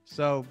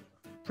 So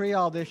pre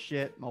all this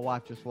shit, my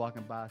wife just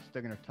walking by,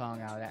 sticking her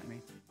tongue out at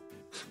me.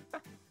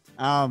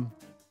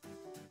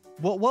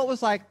 What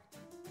was like?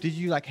 Did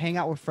you like hang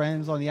out with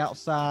friends on the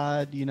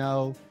outside? You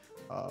know,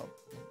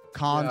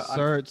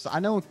 concerts. I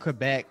know in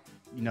Quebec,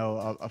 you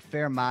know, a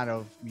fair amount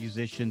of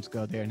musicians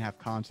go there and have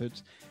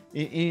concerts.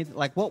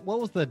 Like, what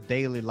was the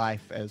daily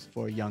life as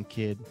for a young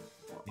kid?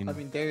 I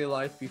mean, daily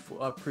life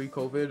before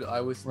pre-COVID,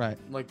 I was like,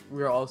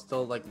 we were all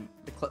still like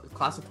the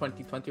class of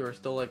 2020. We're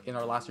still like in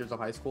our last years of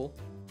high school.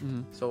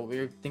 Mm-hmm. So we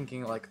were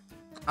thinking like,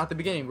 at the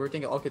beginning, we were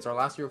thinking, okay, it's our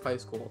last year of high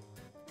school.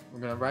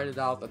 We're gonna write it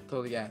out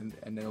until the end,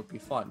 and then it'll be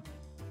fun.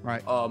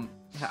 Right.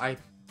 I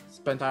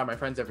spend time with my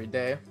friends every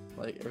day.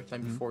 Like every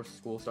time before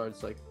school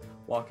starts, like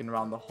walking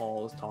around the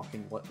halls,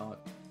 talking, whatnot.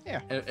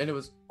 Yeah. And it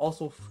was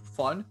also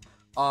fun.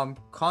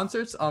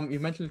 Concerts. You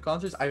mentioned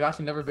concerts. I've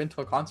actually never been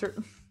to a concert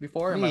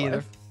before in my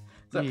life.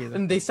 So,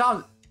 and they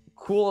sound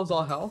cool as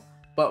all hell.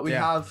 But we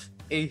have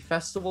a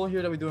festival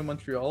here that we do in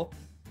Montreal.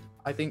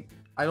 I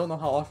don't know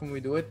how often we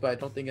do it, but I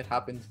don't think it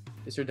happened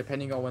this year,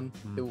 depending on when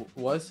it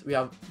was. We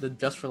have the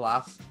Just for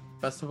Laughs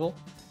festival.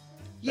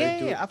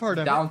 Yeah, I've heard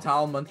of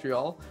downtown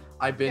Montreal.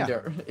 I've been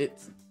there.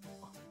 It's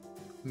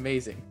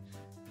amazing.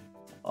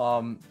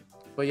 But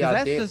yeah,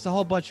 that's just a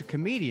whole bunch of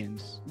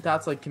comedians.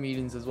 That's like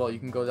comedians as well. You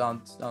can go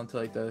down to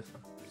like the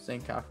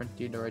St. Catherine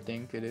Theater, I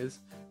think it is.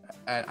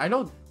 And I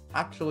know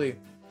actually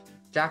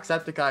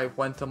Jacksepticeye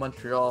went to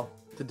Montreal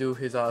to do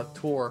his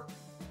tour.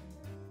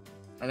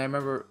 And I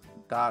remember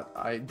that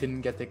I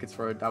didn't get tickets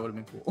for it. That would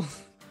have been cool.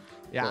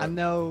 Yeah, but I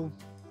know.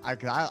 I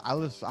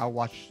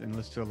watch and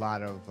listen to a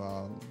lot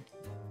of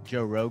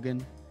Joe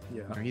Rogan.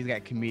 Yeah. You know, he's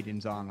got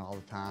comedians on all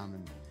the time,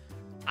 and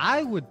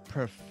I would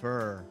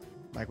prefer,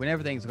 like, when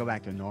everything's go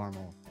back to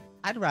normal,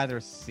 I'd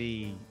rather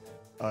see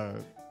a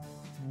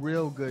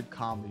real good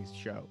comedy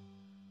show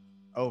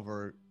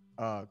over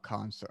a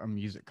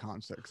music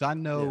concert. Because I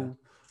know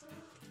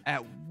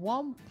at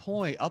one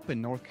point up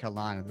in North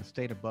Carolina, the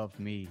state above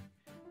me,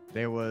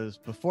 there was,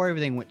 before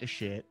everything went to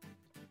shit,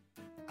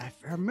 if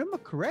I remember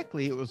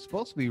correctly, it was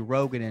supposed to be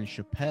Rogan and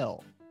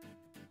Chappelle.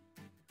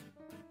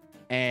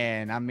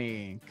 And I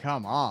mean,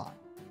 come on.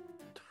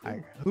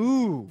 Like,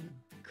 who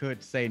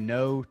could say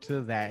no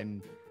to that?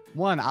 And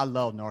one, I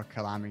love North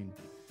Carolina. I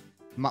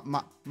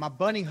mean, my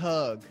bunny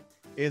hug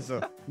is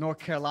a North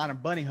Carolina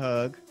bunny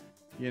hug,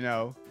 you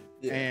know.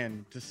 Yeah.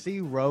 And to see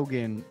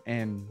Rogan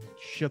and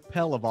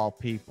Chappelle of all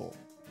people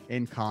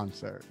in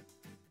concert,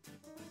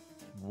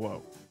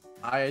 whoa.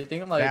 I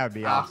think like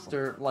after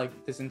awesome.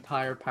 Like this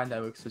entire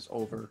pandemic is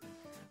over,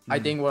 I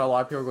think what a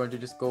lot of people are going to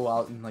just go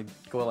out and like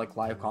go to like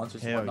live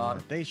concerts and whatnot.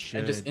 Yeah, they should.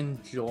 And just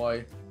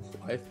enjoy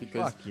life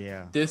because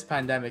this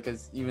pandemic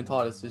has even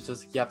taught us it's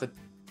just you have to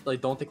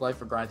like don't take life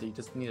for granted. You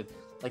just need to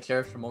like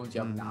cherish the moments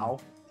you have now.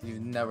 You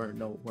never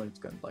know when it's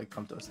gonna like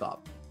come to a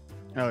stop.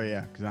 Oh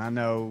yeah, because I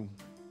know,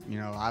 you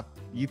know,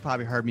 you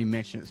probably heard me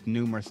mention it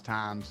numerous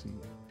times, and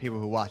people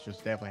who watch this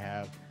definitely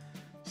have.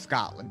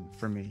 Scotland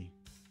for me.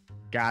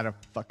 Gotta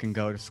fucking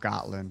go to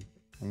Scotland.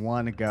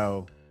 Want to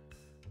go.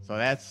 So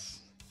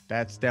that's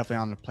definitely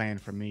on the plan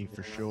for me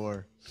for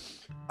sure.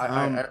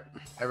 I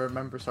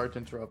remember, sorry to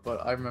interrupt,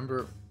 but I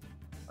remember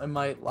in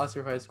my last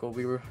year of high school,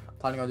 we were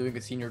planning on doing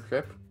a senior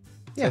trip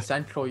Yeah. to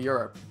Central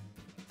Europe.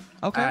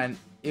 Okay. And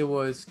it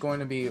was going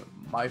to be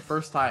my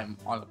first time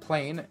on a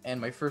plane and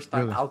my first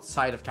time Really?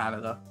 outside of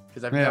Canada,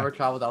 because I've Yeah. never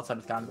traveled outside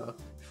of Canada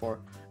before.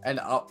 And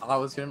I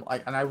was gonna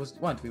like, and I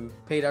went. We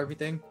paid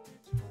everything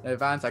in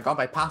advance. I got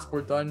my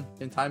passport done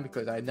in time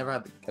because I never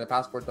had to get a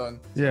passport done.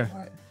 Yeah.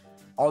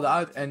 All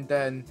that, and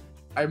then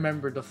I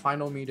remember the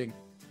final meeting.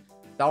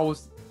 That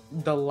was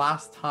the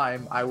last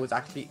time I was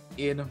actually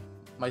in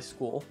my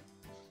school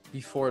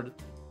before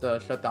the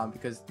shutdown,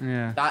 because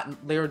Yeah.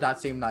 later that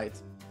same night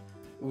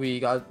we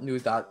got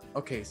news that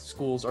okay,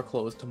 schools are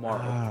closed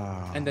tomorrow.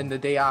 Oh. And then the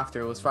day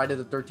after, it was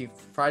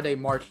Friday,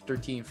 March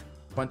 13th,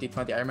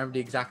 2020. I remember the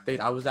exact date.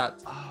 I was at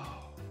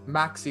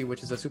Maxi,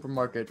 which is a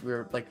supermarket. We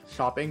were like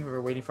shopping. We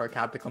were waiting for a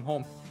cab to come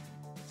home,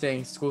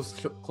 saying schools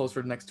closed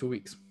for the next 2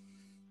 weeks.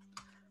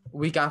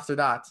 Week after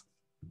that,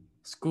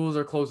 schools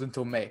are closed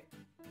until May.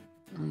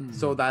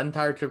 So that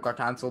entire trip got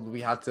canceled.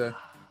 We had to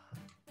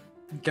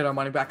get our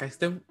money back.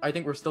 I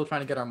think we're still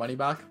trying to get our money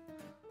back.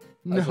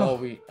 As well,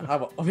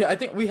 I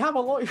think we have a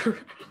lawyer.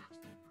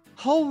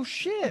 Oh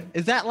shit!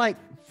 Is that like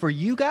for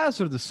you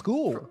guys or the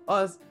school? For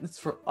us, it's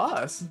for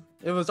us.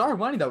 It was our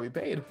money that we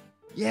paid.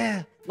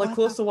 Yeah. Like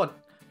close to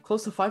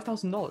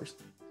 $5,000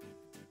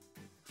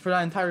 for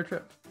that entire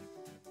trip.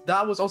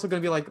 That was also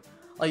gonna be like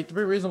to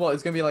be reasonable,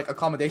 it's gonna be like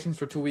accommodations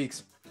for 2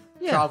 weeks,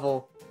 Yeah.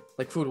 travel,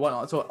 like food,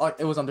 whatnot. So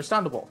it was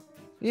understandable.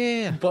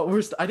 Yeah. But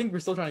I think we're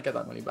still trying to get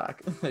that money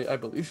back. I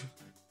believe.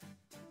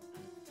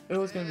 It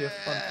was gonna be a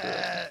fun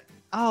trip.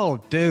 Oh,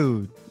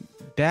 dude,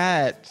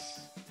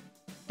 that's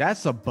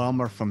a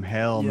bummer from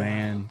hell, Yeah.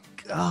 man.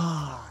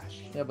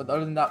 Gosh. Yeah, but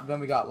other than that, then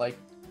we got like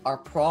our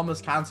prom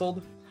was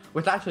canceled.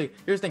 Which actually,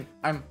 here's the thing,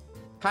 I'm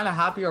kind of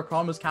happy our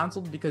prom was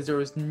canceled because there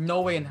was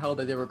no way in hell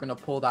that they were gonna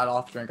pull that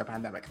off during a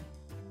pandemic.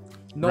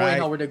 No way in Right.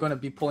 hell were they gonna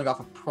be pulling off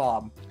a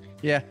prom.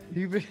 Yeah.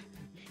 You be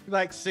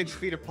like 6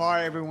 feet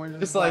apart. Everyone's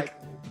Just like,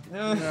 you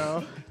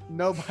know,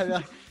 nobody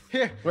like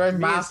here. wearing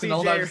me and masks and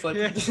all that, CJ just like,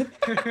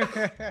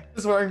 yeah.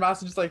 just wearing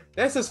masks and just like,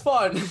 this is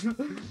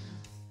fun.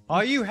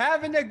 Are you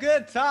having a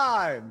good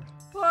time?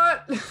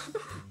 What?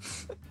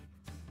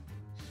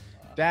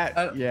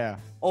 That yeah.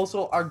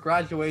 Also, our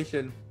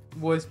graduation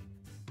was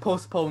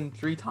postponed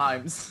 3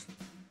 times.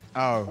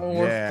 Oh And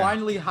we're yeah.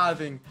 finally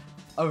having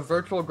a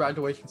virtual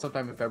graduation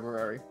sometime in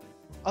February.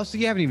 Oh, so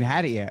you haven't even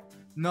had it yet?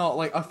 No,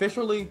 like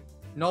officially,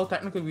 no,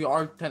 technically we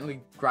are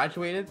technically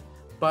graduated,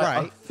 but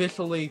Right.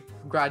 officially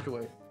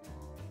graduate,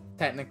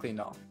 technically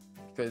no.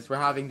 Because we're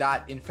having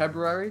that in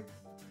February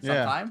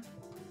Yeah. sometime,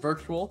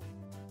 virtual.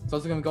 It's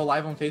also gonna go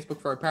live on Facebook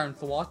for our parents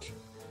to watch.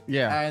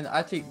 Yeah. And I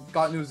actually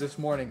got news this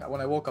morning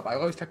when I woke up. I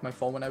always check my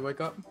phone when I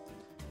wake up.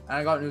 And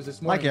I got news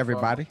this morning. Like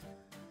everybody.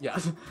 Yeah.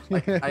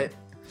 Like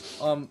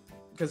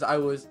because I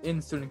was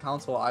in student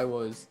council, I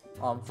was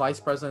vice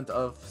president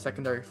of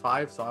secondary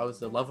 5, so I was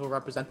the level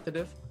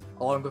representative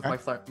along with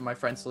my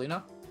friend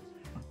Selena.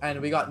 And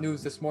we got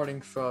news this morning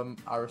from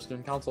our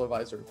student council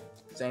advisor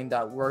saying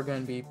that we're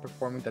going to be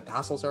performing the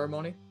tassel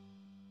ceremony.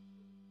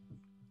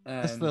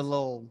 And That's the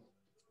little.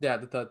 yeah,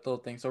 the little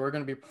thing. So we're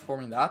going to be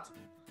performing that.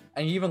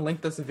 And he even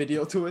linked us a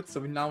video to it, so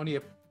we now need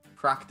to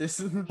practice.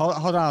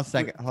 Hold on a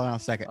second. Hold on a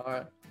second. All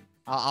right.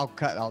 I'll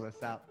cut all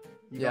this out.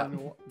 You Yeah.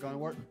 Going to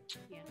work?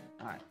 Yeah.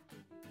 All right.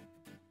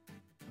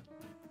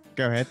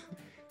 Go ahead.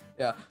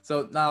 Yeah,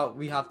 so now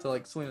we have to,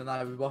 like, Selena and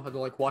I, we both have to,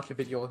 like, watch a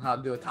video on how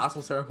to do a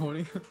tassel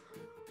ceremony.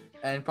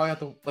 And probably have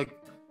to, like,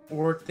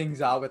 work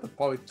things out. We have to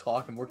probably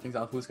talk and work things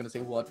out, who's going to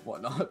say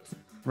what not.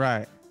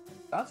 Right.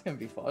 That's going to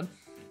be fun.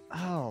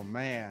 Oh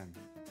man.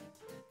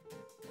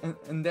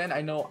 And then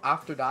I know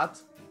after that,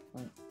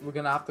 we're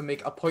going to have to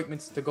make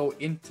appointments to go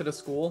into the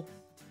school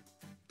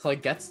to,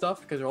 like, get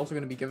stuff, because they're also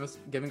going to be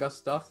giving us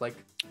stuff, like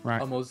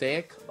Right. a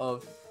mosaic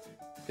of...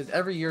 Because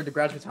every year the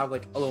graduates have,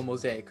 like, a little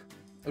mosaic.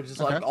 Which is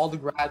like Okay. all the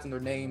grads and their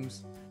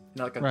names, you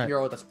know, like a Right.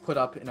 mural that's put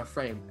up in a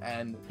frame.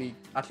 And we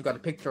actually got a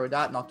picture of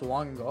that not too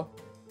long ago.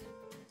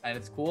 And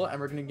it's cool. And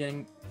we're going to be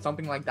getting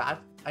something like that,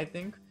 I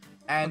think.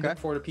 And Okay.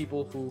 for the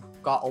people who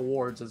got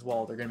awards as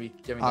well, they're going to be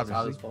giving us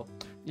out Obviously. as well.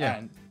 Yeah.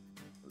 And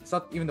it's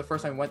not even the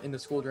first time we went into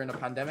school during the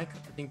pandemic.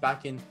 I think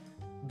back in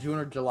June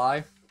or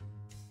July,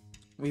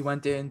 we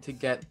went in to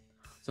get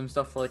some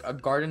stuff for like a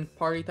garden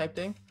party type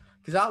thing.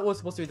 Because that was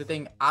supposed to be the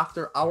thing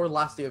after our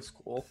last day of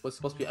school, was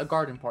supposed to be a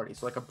garden party,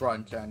 so like a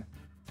brunch and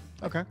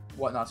Okay.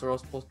 whatnot. So we're all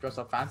supposed to dress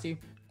up fancy,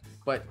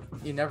 but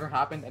it never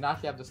happened. And I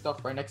actually have the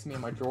stuff right next to me in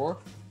my drawer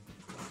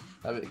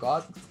that we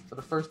got. So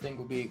the first thing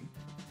will be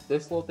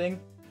this little thing.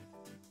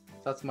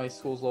 So that's my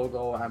school's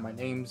logo and my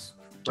name's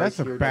right That's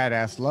a here,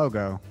 badass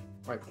logo.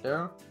 right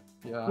there.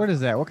 Yeah. What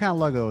is that? What kind of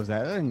logo is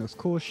that? That thing looks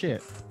cool as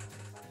shit.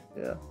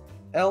 Yeah.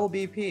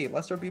 LBP,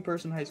 Lester B.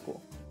 Pearson High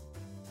School.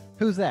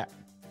 Who's that?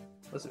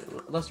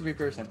 Lester B.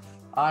 Pearson.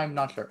 I'm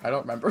not sure. I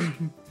don't remember.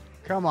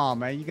 Come on,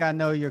 man. You gotta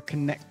know your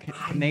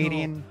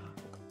Canadian,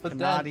 But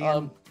Canadian,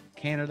 then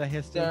Canada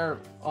history. there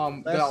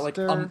we got like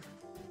Lester.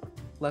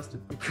 Lester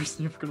B.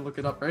 Pearson. You're gonna look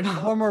it up right now.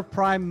 Former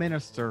Prime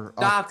Minister. Of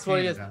That's what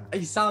he is. Canada.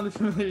 He sounded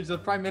familiar. He's the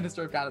Prime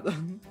Minister of Canada.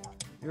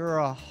 You're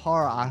a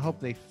horror. I hope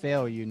they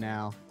fail you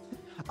now.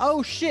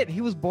 Oh shit!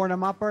 He was born on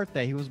my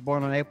birthday. He was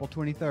born on April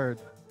 23rd.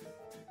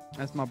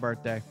 That's my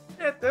birthday.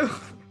 Yeah, dude.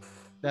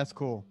 That's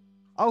cool.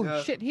 Oh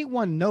Yeah. shit! He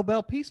won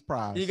Nobel Peace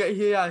Prize. He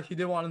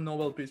did want a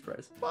Nobel Peace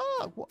Prize.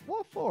 Fuck!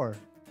 What for?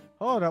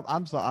 Hold up!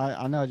 I'm sorry.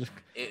 I know.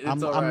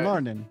 I'm alright.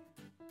 learning.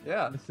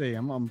 Yeah. Let's see.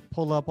 I'm gonna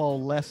pull up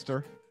old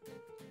Lester.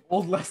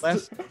 Old Lester.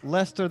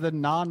 Lester the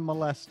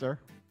non-molester.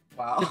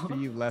 Wow. Good for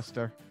you,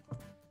 Lester.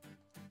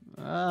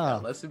 Yeah,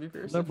 Lester B.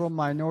 Pearson. Liberal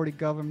minority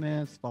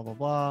governments. Blah blah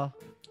blah.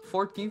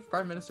 14th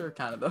Prime Minister of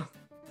Canada.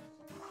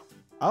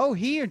 Oh,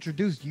 he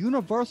introduced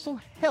universal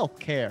health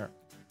care.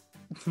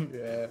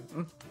 Yeah.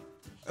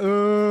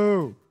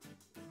 Ooh,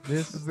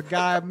 this is the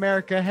guy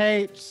America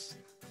hates.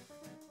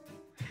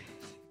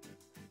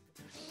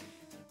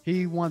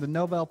 He won the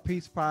Nobel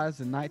Peace Prize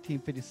in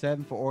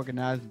 1957 for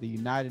organizing the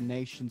United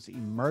Nations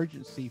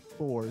Emergency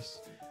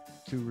Force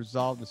to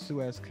resolve the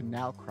Suez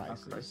Canal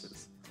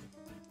crisis.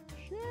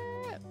 Shit.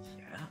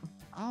 Yeah.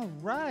 All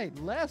right,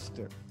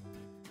 Lester.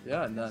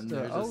 Yeah, and then Mr.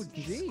 there's OG.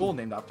 a school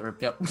named after him.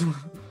 Yep.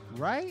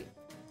 Right?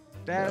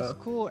 That's Yeah.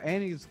 cool.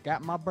 And he's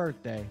got my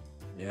birthday,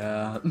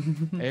 Yeah.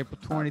 April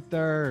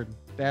 23rd.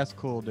 That's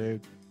cool,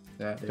 dude.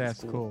 Yeah, it's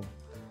That's cool.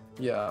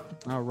 Yeah.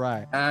 All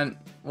right. And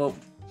well,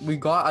 we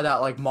got at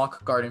that like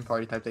mock garden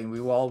party type thing. We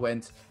all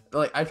went.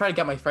 Like I tried to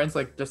get my friends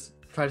like just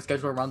try to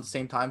schedule around the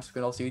same time so we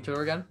could all see each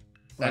other again.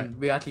 Right. And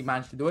we actually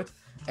managed to do it.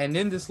 And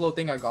in this little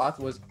thing I got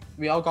was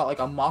we all got like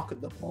a mock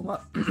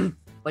diploma.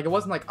 Like it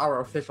wasn't like our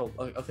official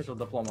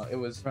diploma. It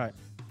was Right.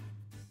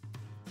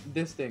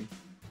 this thing,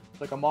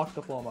 like a mock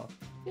diploma.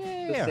 Just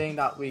Yeah. saying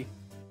that we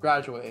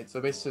graduated.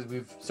 So basically,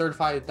 we've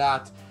certified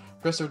that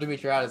Christopher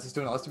Dimitriadis, a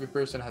student at Lester B.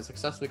 Pearson, has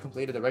successfally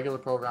completed the regular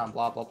program,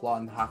 blah, blah, blah,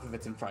 and half of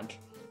it's in French.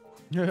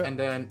 And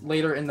then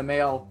later in the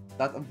mail,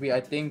 that would be,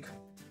 I think,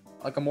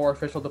 like a more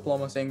official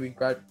diploma saying we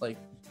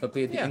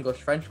completed the Yeah.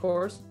 English-French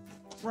course.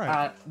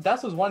 Right.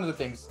 That was one of the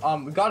things.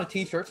 We got a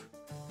t-shirt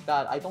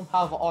that I don't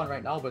have on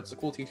right now, but it's a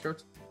cool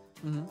t-shirt.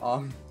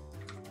 Mhm.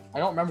 I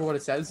don't remember what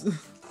it says.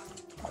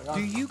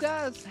 Do you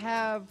guys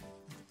have,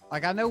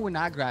 like, I know when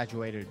I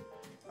graduated,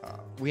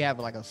 we have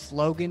like a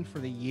slogan for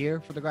the year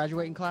for the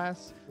graduating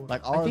class.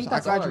 Like I ours, think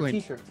that's on our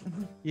graduated. t-shirt.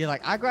 Yeah,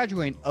 like I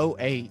graduated in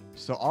 08,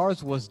 so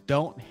ours was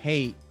 "Don't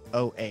hate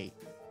 08."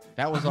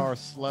 That was our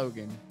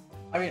slogan.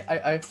 I mean,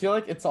 I feel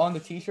like it's on the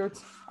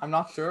t-shirts. I'm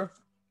not sure,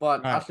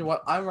 but Right. actually,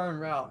 what I'm wearing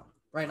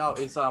right now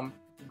is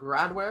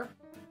grad wear.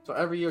 So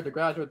every year the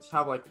graduates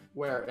have like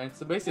wear, and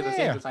it's basically the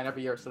Yeah. same design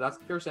every year. So that's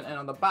Pearson, and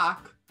on the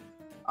back,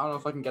 I don't know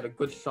if I can get a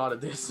good shot of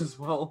this as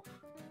well.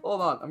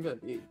 Hold on, I'm gonna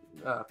be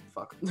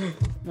fuck.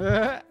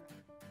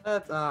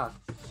 That's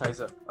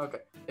scheiße. Okay,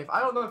 if I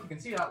don't know if you can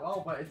see that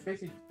well, but it's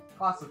basically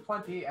class of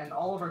 20, and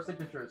all of our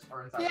signatures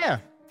are inside. Yeah.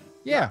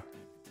 Yeah.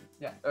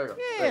 Yeah. There you go.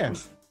 Yeah.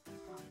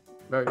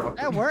 Very good.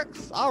 That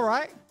works. All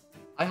right.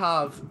 I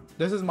have,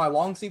 this is my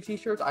long sleeve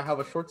t-shirt. I have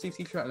a short sleeve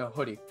t-shirt and a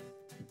hoodie.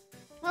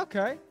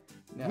 Okay.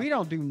 Yeah. We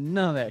don't do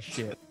none of that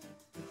shit.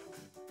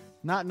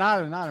 Not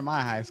in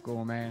my high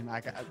school, man.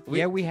 Like,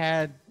 we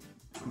had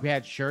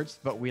shirts,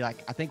 but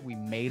I think we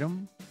made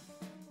them.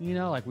 You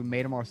know, like we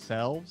made them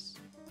ourselves.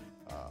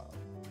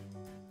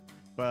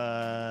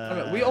 But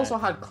I mean, we also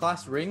had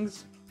class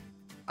rings.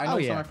 I know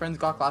some of my friends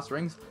got class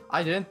rings.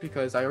 I didn't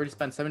because I already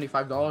spent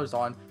 $75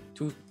 on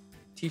 2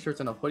 t-shirts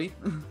and a hoodie.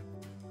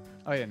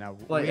 Oh yeah, no.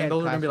 Like, we and had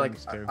those are gonna be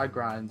class like rings, too. I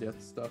grind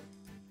that stuff.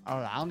 Oh,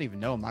 I don't even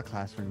know what my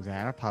class rings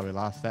at. I probably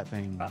lost that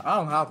thing I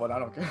don't have one. I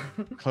don't care.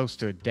 close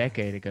to a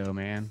decade ago,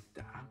 man.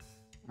 Damn.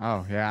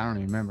 Oh yeah, I don't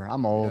even remember.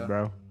 I'm old, Yeah.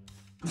 bro.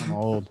 I'm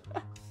old.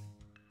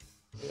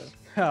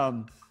 Yeah.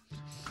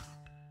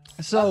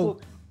 So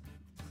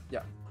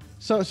Yeah.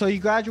 So you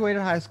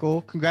graduated high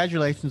school.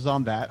 Congratulations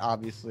on that.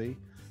 Obviously,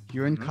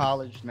 you're in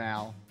college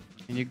now,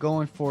 and you're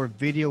going for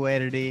video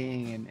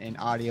editing and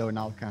audio and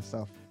all that kind of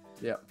stuff.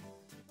 Yeah.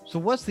 So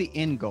what's the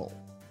end goal?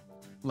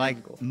 Like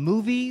End goal.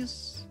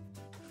 movies?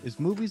 Is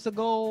movies the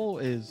goal?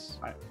 Is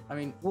I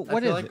mean, What I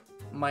feel is like it?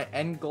 my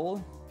end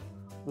goal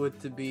would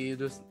to be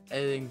just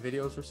editing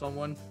videos for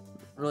someone.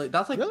 Really,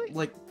 that's like Really?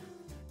 like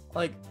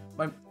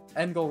my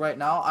end goal right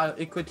now.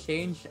 It could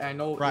change. I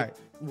know Right. it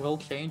will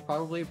change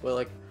probably, but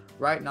like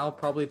right now,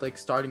 probably like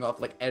starting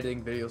off like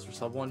editing videos for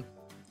someone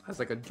as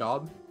like a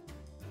job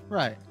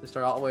right? to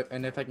start out with.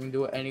 And if I can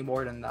do it any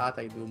more than that,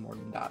 I do more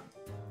than that.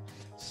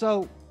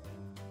 So,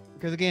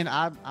 because again,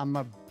 I'm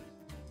a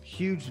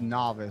huge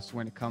novice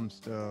when it comes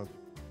to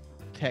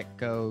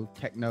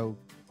techno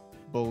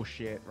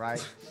bullshit,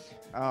 right?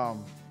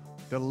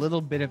 The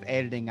little bit of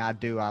editing I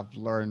do, I've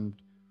learned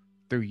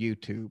through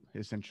YouTube,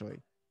 essentially.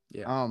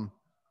 Yeah.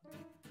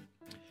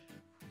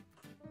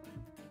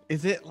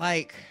 Is it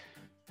like,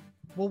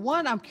 well,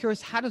 one, I'm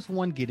curious, how does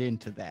one get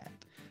into that?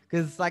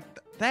 Because like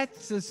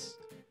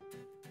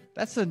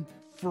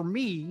for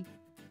me,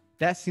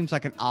 that seems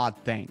like an odd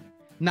thing.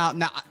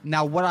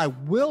 Now, what I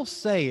will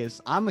say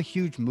is I'm a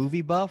huge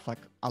movie buff. Like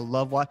I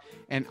love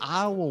and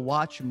I will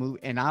watch a movie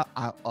and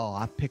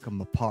I pick them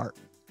apart.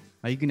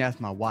 Now you can ask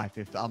my wife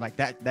if I'm like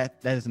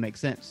that doesn't make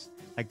sense.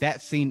 like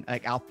that scene,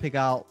 like I'll pick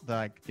out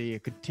the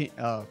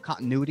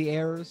continuity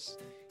errors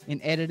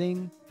in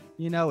editing,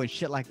 and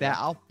shit like that.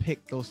 I'll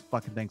pick those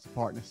fucking things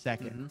apart in a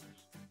second.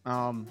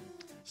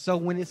 So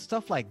when it's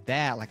stuff like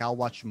that, like I'll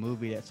watch a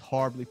movie that's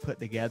horribly put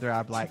together,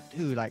 I'll be like,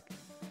 dude, like,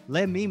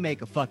 let me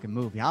make a fucking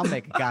movie. I'll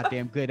make a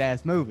goddamn good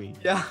ass movie.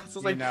 Yeah, so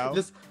it's like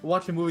just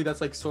watch a movie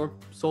that's like so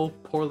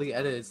poorly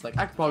edited. It's like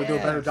I could probably do a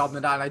better job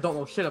than that, and I don't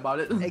know shit about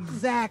it.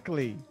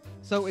 Exactly.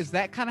 So is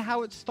that kind of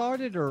how it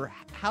started, or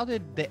how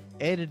did the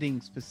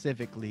editing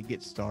specifically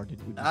get started?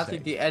 I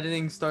think the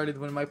editing started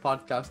when my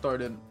podcast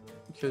started.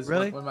 Because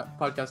when my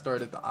podcast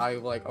started, I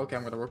was like, okay,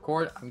 I'm gonna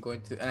record.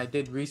 And I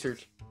did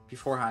research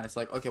beforehand. It's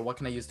like, okay, what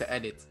can I use to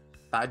edit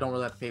that I don't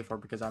really have to pay for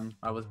because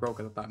I was broke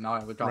at the time. Now I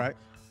have a job. Right.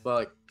 But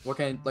like, what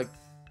can I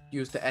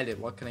use to edit?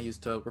 What can I use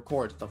to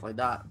record? Stuff like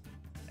that.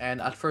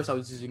 And at first I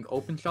was using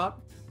OpenShot,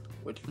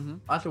 which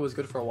actually was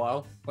good for a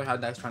while. Like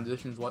had nice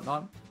transitions,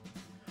 whatnot.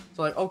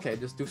 So like, okay,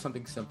 just do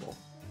something simple.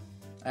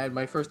 And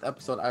my first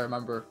episode, I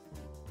remember,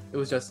 it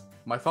was just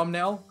my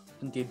thumbnail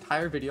and the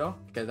entire video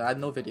because I had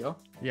no video.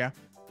 Yeah.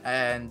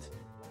 And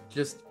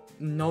just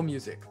no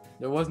music.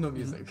 There was no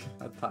music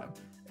at the time.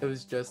 It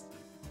was just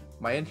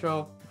my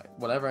intro,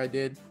 whatever I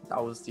did,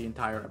 that was the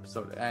entire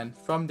episode. And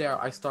from there,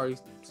 I started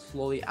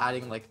slowly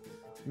adding like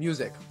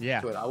music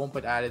to it. I won't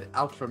put added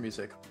outro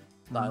music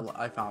that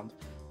I found.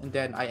 And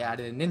then I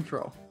added an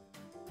intro.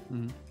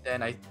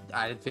 Then I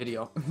added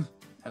video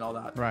and all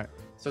that. Right.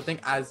 So I think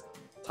as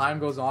time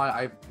goes on,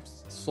 I'm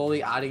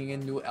slowly adding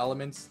in new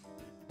elements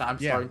that I'm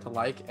starting to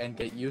like and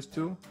get used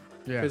to.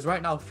 Because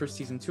right now for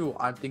season 2,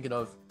 I'm thinking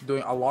of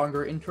doing a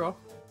longer intro.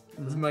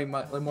 It's like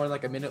more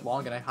like a minute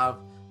long, and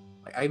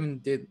I even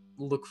did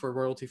look for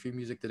royalty-free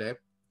music today.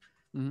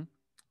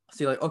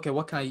 See, like, okay,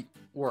 what can I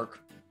work?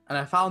 And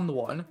I found the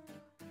one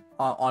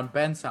on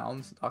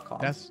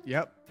bensounds.com.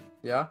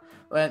 Yeah.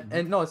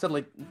 And no, it said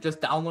like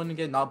just downloading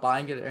it, not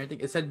buying it or anything.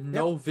 It said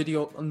no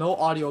video, no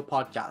audio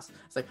podcast.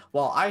 It's like,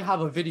 well, I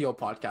have a video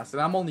podcast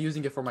and I'm only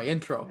using it for my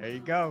intro. There you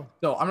go.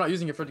 No, I'm not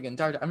using it for the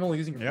entire. I'm only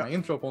using it for my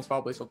intro most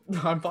probably, so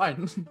I'm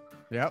fine.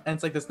 Yep. And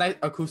it's like this nice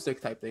acoustic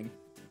type thing.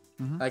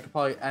 I could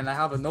probably, and I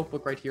have a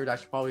notebook right here that I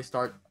should probably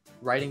start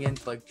writing in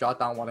to like jot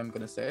down what I'm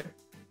gonna say.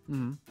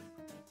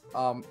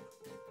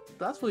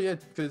 That's really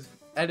it, because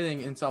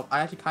editing itself,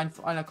 I actually kind of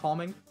find it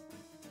calming.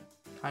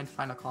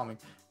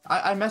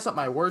 I mess up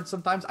my words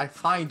sometimes. I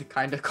find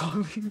kind of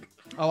calming.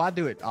 Oh, I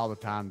do it all the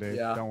time, dude.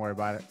 Yeah. Don't worry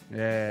about it.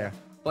 Yeah.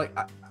 Like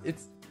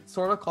it's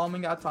sort of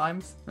calming at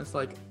times. It's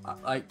like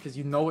because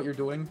you know what you're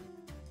doing,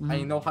 and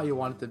you know how you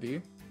want it to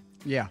be.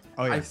 Yeah.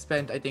 Oh yeah. I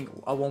spent, I think,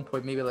 at one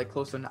point maybe like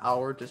close to an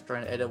hour just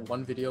trying to edit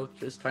one video,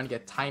 just trying to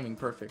get timing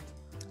perfect.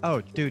 Oh,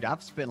 dude,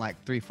 I've spent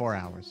like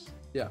 3-4 hours.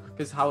 Yeah,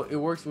 because how it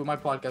works with my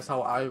podcast,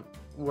 how I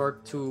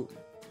work to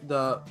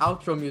the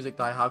outro music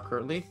that I have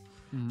currently.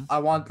 I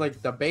want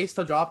like the bass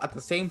to drop at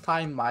the same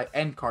time my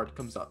end card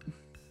comes up.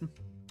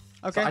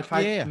 Okay. So I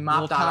try to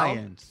map that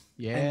tie-ins.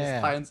 out.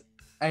 Yeah.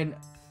 And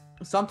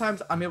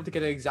sometimes I'm able to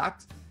get it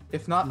exact.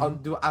 If not, I'll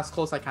do as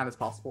close I can as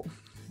possible.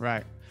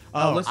 Right.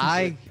 Oh,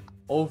 I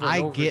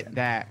get again.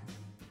 that.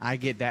 I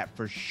get that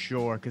for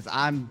sure. Cause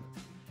I'm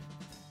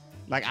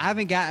like,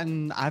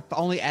 I've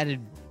only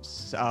added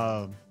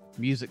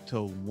music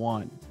to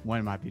one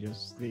of my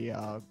videos,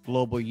 the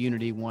Global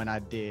Unity one I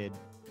did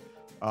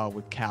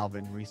with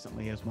Calvin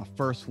recently. It was my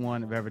first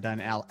one I've ever done,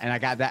 and I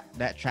got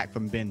that track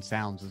from Ben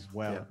Sounds as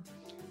well. Yeah.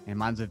 And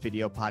mine's a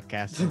video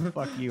podcast, so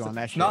fuck you on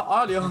that shit. Not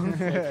audio.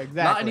 Exactly.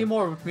 Not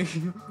anymore with me.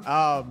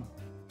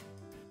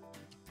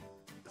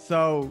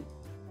 So,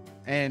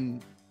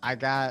 and I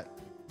got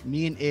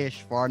me and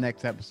Ish for our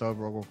next episode.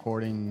 We're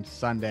recording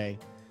Sunday.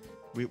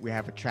 We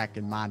have a track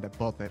in mind that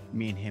both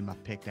me and him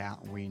have picked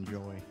out and we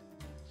enjoy.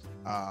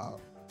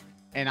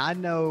 And I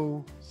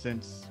know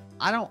since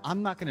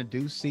I'm not gonna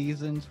do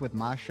seasons with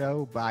my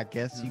show, but I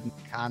guess you can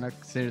kind of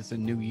consider it's a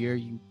new year.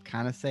 You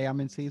kind of say I'm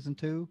in season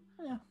 2.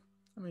 Yeah,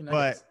 I mean,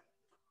 but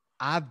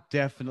I've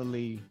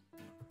definitely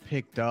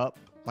picked up.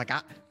 Like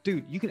I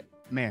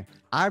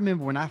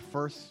remember when I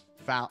first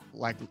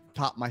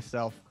taught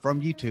myself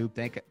from YouTube.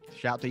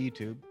 Shout out to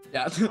YouTube.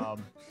 Yeah.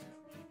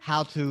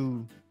 How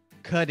to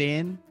cut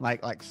in,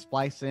 like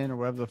splice in or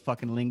whatever the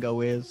fucking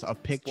lingo is, a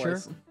picture.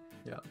 Splice.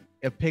 Yeah.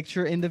 A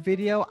picture in the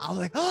video. I was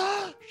like,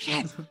 oh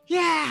shit,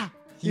 yeah.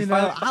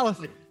 I was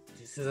like,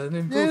 this is an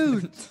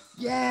improvement. Dude,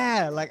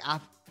 yeah. Like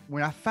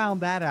when I found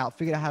that out,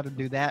 figured out how to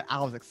do that,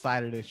 I was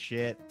excited as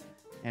shit.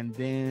 And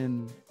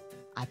then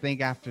I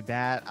think after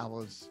that, I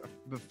was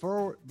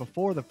before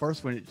the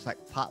first one, it just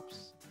like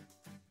pops,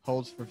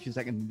 holds for a few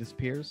seconds and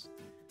disappears.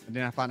 And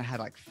then I found I had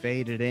like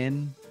faded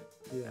in.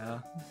 Yeah.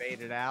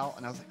 Faded out,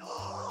 and I was like,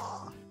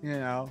 oh,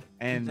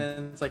 and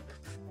then it's like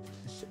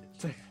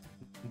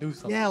do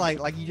something. Yeah,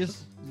 like you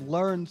just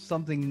learn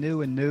something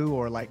new,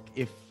 or like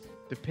if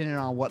depending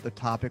on what the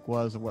topic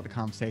was or what the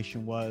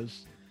conversation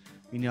was,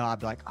 I'd be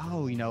like,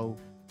 oh,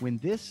 when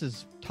this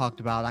is talked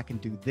about, I can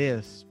do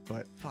this,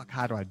 but fuck,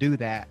 how do I do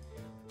that?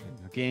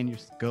 And again, you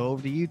just go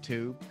over to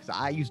YouTube, because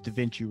I use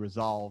DaVinci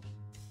Resolve,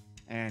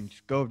 and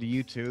just go over to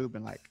YouTube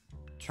and like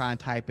try and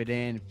type it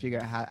in and figure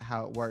out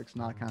how it works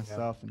and all that kind of Yeah.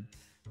 stuff. And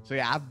so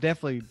yeah,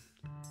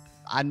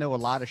 I know a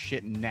lot of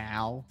shit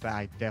now that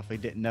I definitely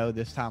didn't know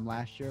this time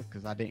last year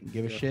because I didn't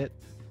give a Yeah. shit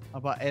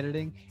about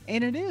editing.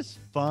 And it is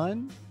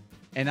fun.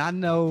 And I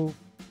know,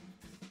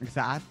 because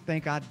I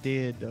think I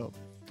did a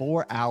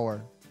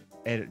 4-hour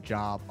edit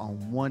job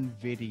on one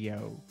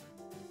video.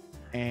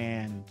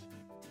 And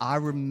I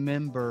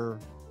remember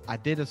I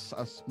did a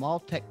small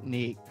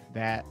technique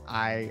that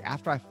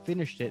after I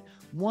finished it,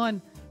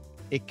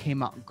 it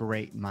came out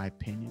great in my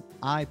opinion.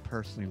 I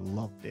personally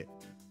loved it.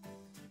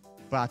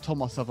 But I told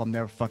myself I'm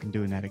never fucking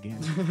doing that again.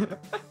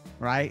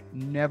 Right?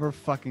 Never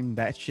fucking,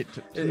 that shit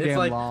took too It's damn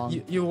like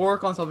long. you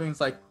work on something. It's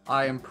like,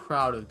 I am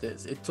proud of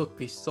this. It took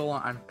me so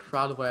long. I'm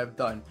proud of what I've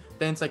done.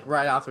 Then it's like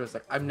right after, it's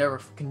like, I'm never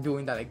fucking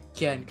doing that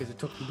again because it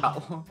took me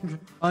that long.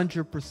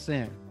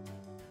 100%.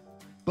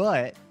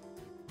 But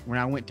when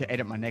I went to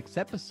edit my next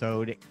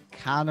episode, it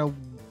kind of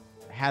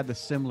had the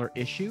similar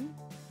issue.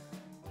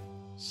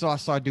 So I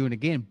started doing it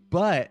again,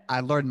 but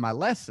I learned my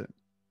lesson.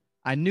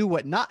 I knew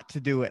what not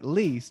to do at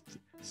least.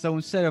 So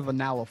instead of a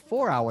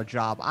 4-hour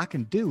job, I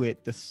can do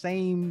it the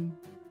same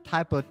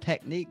type of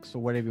techniques or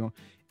whatever you want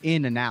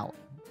in an hour.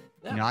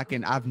 Yeah. You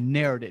know, I've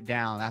narrowed it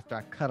down after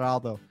I cut all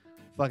the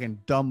fucking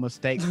dumb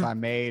mistakes I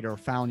made or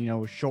found,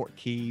 short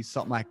keys,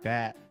 something like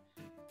that.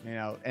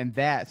 And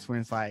that's when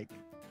it's like,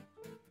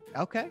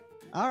 okay,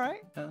 all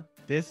right, Yeah.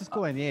 this is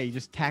cool. And yeah, you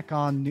just tack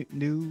on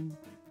new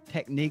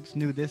techniques,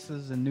 new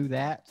thises and new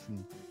that's.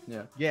 And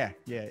Yeah.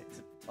 yeah.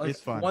 Like,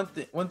 It's fun.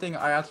 One thing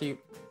I actually,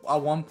 at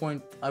one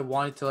point, I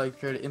wanted to like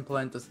try to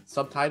implement the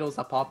subtitles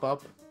that pop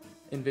up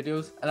in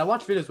videos, and I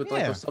watch videos with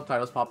like Yeah. those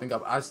subtitles popping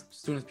up as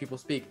soon as people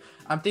speak.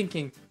 I'm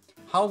thinking,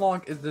 how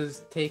long is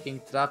this taking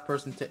to that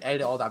person to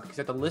edit all that? Because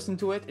you have to listen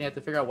to it and you have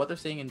to figure out what they're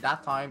saying in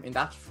that time, in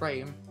that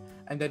frame,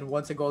 and then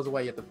once it goes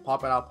away, you have to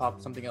pop it out, pop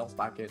something else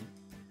back in.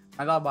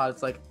 I thought about it,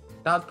 it's like,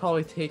 that'd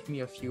probably take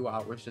me a few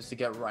hours just to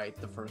get right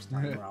the first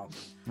time around.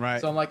 Right.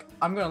 So I'm like,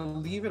 I'm gonna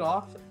leave it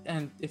off,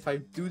 and if I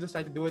do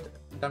decide to do it,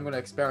 then I'm gonna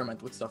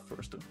experiment with stuff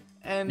first,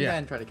 and Yeah.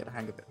 then try to get a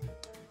hang of it.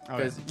 Oh, yeah.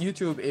 Because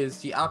YouTube is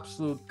the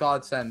absolute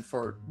godsend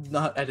for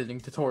not editing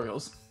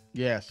tutorials.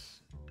 Yes.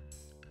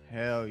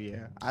 Hell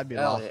yeah. I'd be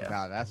Hell lost yeah.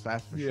 without it. That's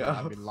for sure. Yeah.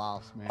 I'd be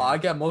lost, man. I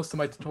get most of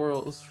my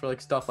tutorials for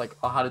like stuff like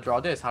how to draw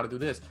this, how to do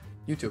this,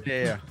 YouTube.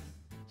 Yeah.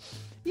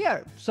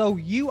 Yeah. So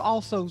you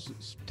also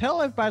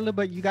tell everybody a little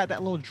bit. You got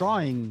that little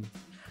drawing.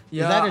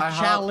 Yeah, Is that a I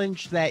have-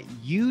 challenge that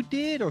you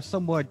did, or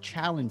someone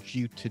challenged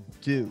you to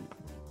do?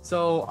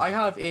 So I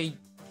have a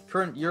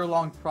current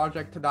year-long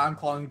project that I'm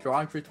calling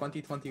Drawing for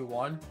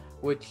 2021,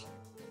 which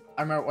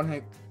I remember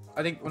when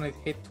I think when I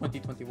hit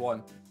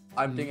 2021,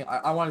 I'm thinking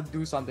I want to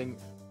do something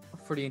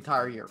for the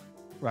entire year.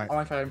 Right. I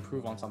want to try to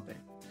improve on something.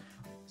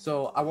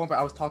 So I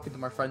was talking to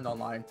my friend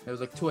online. It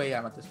was like 2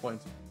 a.m. at this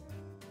point,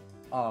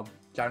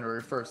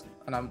 January 1st,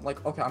 and I'm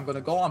like, okay, I'm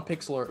gonna go on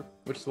Pixlr,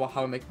 which is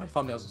how I make my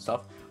thumbnails and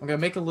stuff. I'm gonna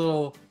make a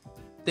little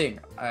thing,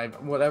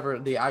 whatever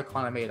the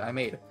icon I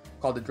made,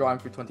 called the Drawing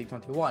for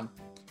 2021.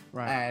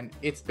 Right. And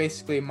it's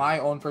basically my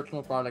own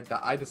personal project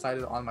that I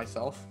decided on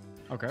myself.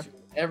 Okay.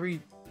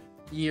 Every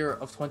day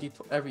of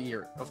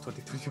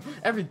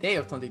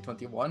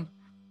 2021,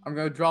 I'm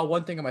gonna draw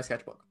one thing in my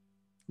sketchbook,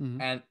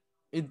 and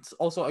it's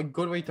also a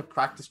good way to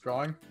practice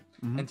drawing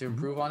and to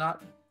improve on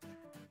that.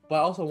 But I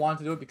also wanted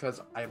to do it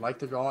because I like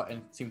to draw and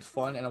it seems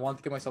fun, and I wanted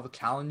to give myself a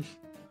challenge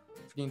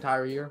for the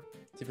entire year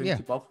to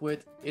keep up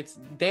with. It's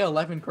day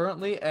 11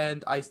 currently,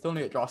 and I still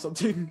need to draw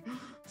something.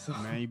 So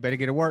Man, you better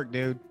get to work,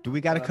 dude. Do we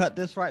got to cut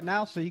this right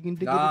now so you can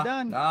get it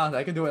done? Nah,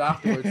 I can do it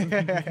afterwards.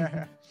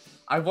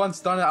 I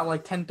once done it at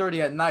like 10:30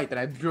 at night, and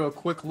I drew a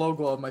quick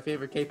logo of my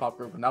favorite K-pop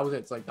group, and that was it.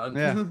 It's like done.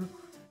 Yeah.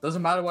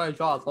 Doesn't matter what I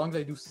draw as long as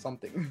I do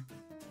something.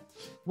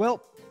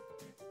 Well,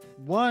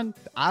 me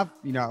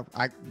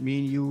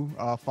and you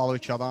follow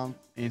each other on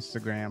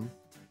Instagram.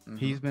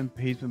 He's been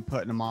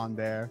putting them on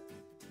there.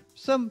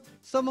 Some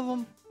of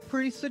them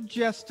pretty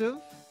suggestive,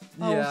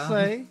 I would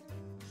say.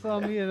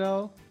 Some,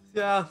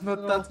 Yeah,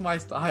 that's my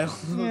style.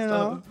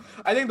 know,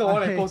 I think the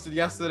one I I- posted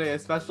yesterday,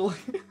 especially.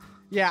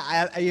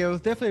 yeah, it was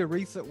definitely a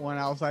recent one.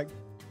 I was like,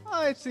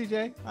 all right,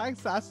 CJ, I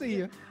see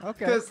you.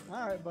 Okay, 'Cause,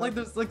 all right, bud. Like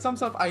there's like some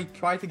stuff I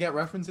try to get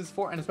references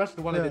for, and especially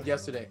the one I did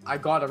yesterday. I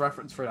got a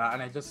reference for that,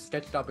 and I just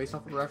sketched out based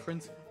off of a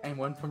reference and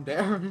went from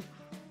there.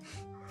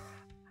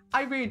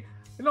 I mean,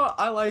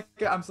 I like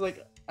it. I'm just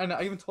like, and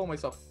I even told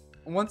myself,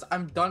 once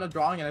I'm done a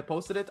drawing and I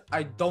posted it,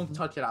 I don't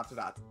touch it after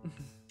that.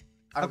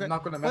 I'm Okay.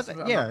 not gonna mess with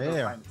it. I'm Yeah, not gonna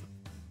yeah. find it.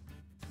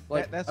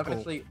 Like that's cool.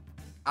 eventually,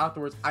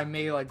 afterwards, I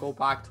may like go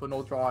back to an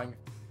old drawing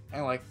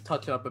and like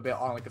touch it up a bit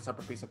on like a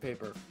separate piece of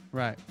paper.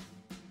 Right.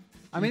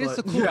 I mean, it's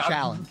a But, cool yeah.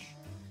 challenge.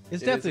 It's It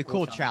is definitely a a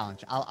cool cool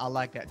challenge. I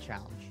like that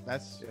challenge.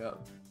 Yeah.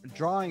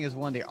 Drawing is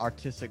one of the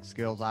artistic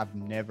skills I've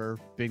never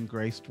been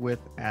graced with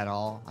at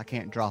all. I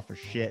can't draw for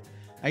shit.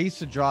 I used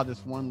to draw this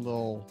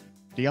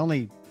the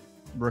only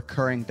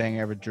recurring thing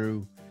I ever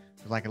drew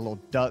was like a little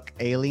duck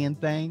alien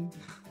thing.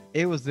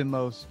 It was the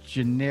most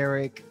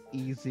generic,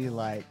 easy,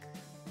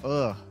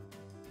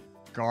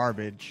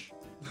 garbage.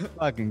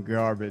 Fucking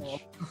garbage. Oh.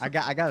 I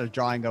got a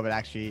drawing of it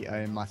actually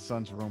in my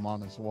son's room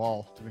on his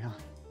wall. To be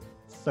honest,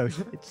 so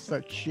it's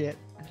such shit.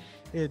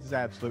 It's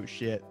absolute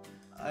shit.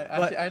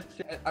 I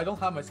don't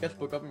have my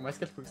sketchbook up. My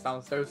sketchbook's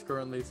downstairs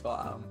currently,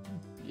 so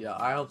yeah,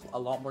 I have a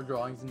lot more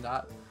drawings than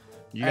that.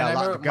 You got a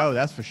lot to go,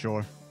 that's for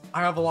sure.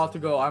 I have a lot to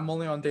go. I'm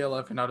only on day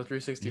 11 out of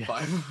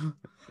 365. Yeah.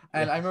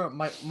 And yeah. I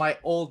remember my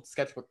old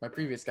sketchbook, my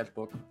previous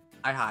sketchbook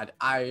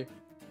I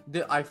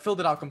filled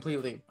it out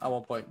completely at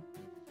one point.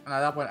 And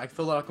at that point, I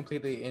filled it out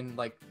completely in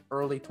like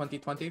early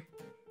 2020.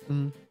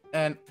 Mm-hmm.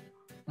 And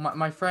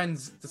my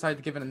friends decided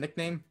to give it a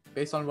nickname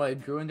based on what I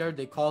drew in there.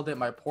 They called it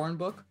my porn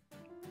book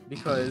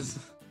because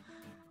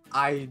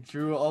I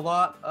drew a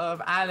lot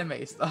of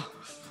anime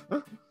stuff.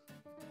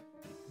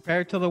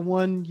 Compared to the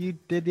one you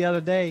did the other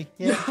day.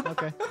 Yeah,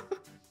 okay.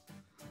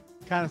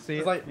 Kind of see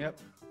it. Like, yep.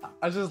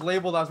 I just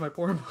labeled as my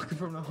porn book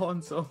from now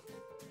on, so.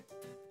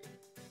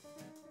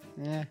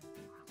 Yeah.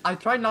 I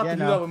tried not to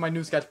do that with my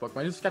new sketchbook.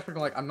 My new sketchbook,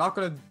 I'm like, I'm not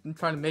gonna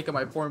try to make it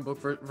my porn book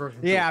version.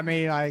 Yeah, I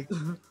mean, like,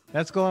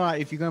 that's going on.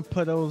 If you're gonna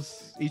put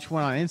those each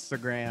one on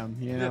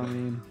Instagram, you know what I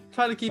mean.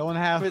 Try to keep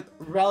it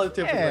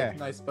relatively like,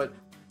 nice, but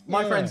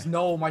my friends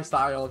know my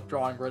style of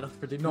drawing right enough,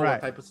 they know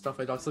what type of stuff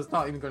I draw, so it's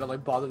not even gonna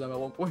like bother them at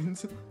one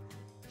point.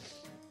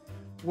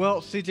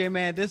 Well, CJ,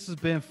 man, this has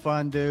been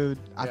fun, dude.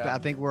 I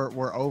think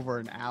we're over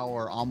an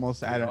hour,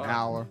 almost at an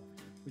hour,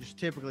 which is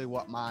typically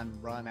what mine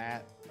run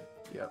at.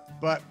 Yep.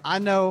 But I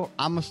know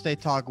I'm gonna stay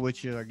talking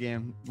with you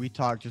again. We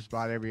talk just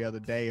about every other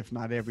day, if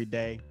not every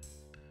day.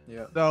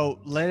 Yeah. So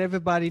let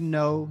everybody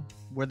know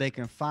where they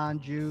can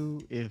find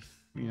you. If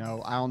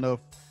I don't know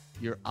if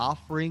you're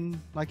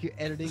offering like your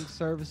editing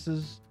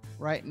services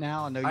right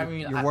now. I know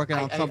you're working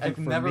on something I've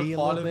for never me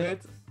thought a of little bit.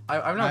 it.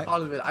 I've never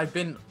thought of it. I've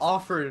been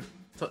offered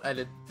to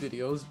edit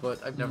videos,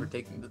 but I've never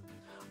taken it.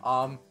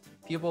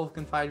 People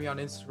can find me on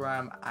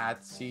Instagram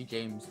at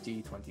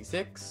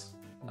cjamesd26.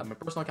 That's my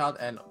personal account,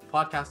 and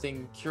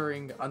podcasting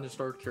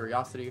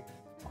curing_curiosity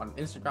on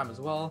Instagram as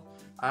well.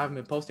 I haven't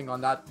been posting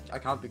on that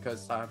account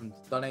because I haven't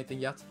done anything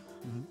yet.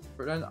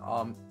 For then,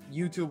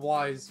 YouTube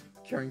wise,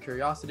 Curing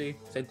Curiosity,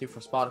 same thing for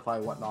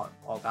Spotify, whatnot,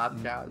 all that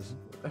jazz.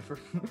 Whatever.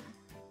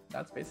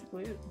 That's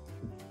basically it.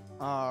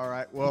 All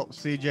right. Well,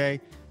 CJ,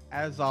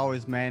 as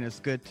always, man, it's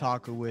good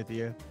talking with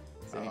you.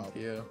 Same to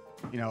you.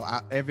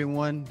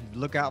 Everyone,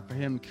 look out for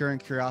him, Curing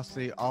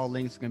Curiosity. All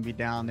links are gonna be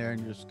down there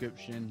in your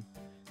description.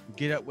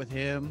 Get up with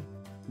him.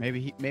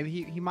 Maybe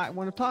he might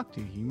want to talk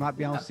to you. He might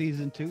be on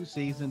season 2,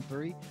 season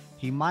 3.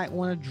 He might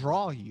want to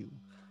draw you.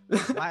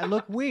 It might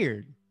look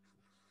weird.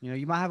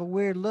 You might have a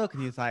weird look,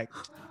 and he's like,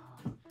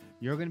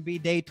 "You're gonna be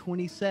day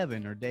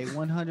 27 or day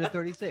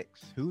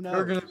 136. Who knows?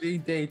 You're gonna be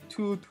day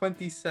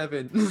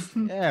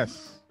 227."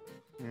 Yes.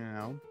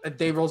 A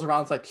day rolls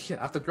around. It's like, shit,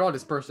 I have to draw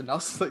this person. I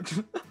was like,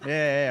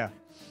 yeah.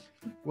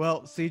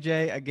 Well,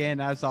 CJ,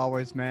 again, as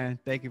always, man,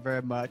 thank you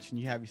very much, and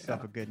you have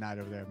yourself a good night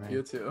over there, man.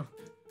 You too.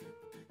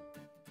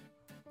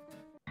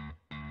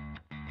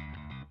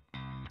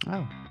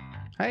 Oh,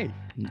 hey,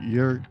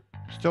 you're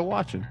still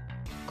watching.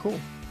 Cool.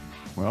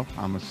 Well,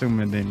 I'm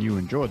assuming then you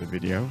enjoy the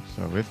video.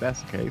 So if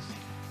that's the case,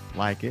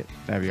 like it.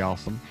 That'd be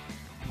awesome.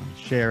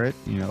 Share it,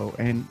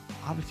 and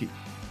obviously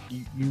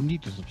you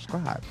need to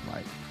subscribe.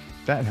 Like,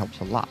 that helps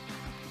a lot.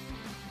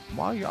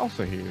 While you're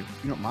also here,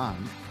 if you don't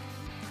mind,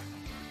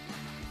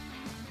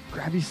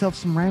 grab yourself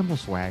some Ramble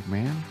swag,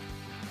 man.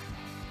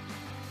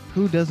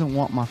 Who doesn't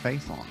want my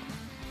face on?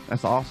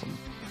 That's awesome.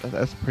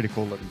 That's a pretty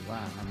cool looking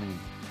design. I mean,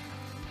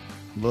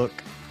 look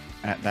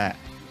at that.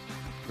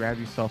 Grab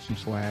yourself some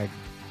swag.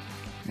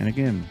 And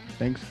again,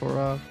 thanks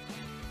for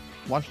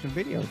watching the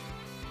video.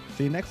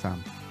 See you next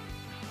time.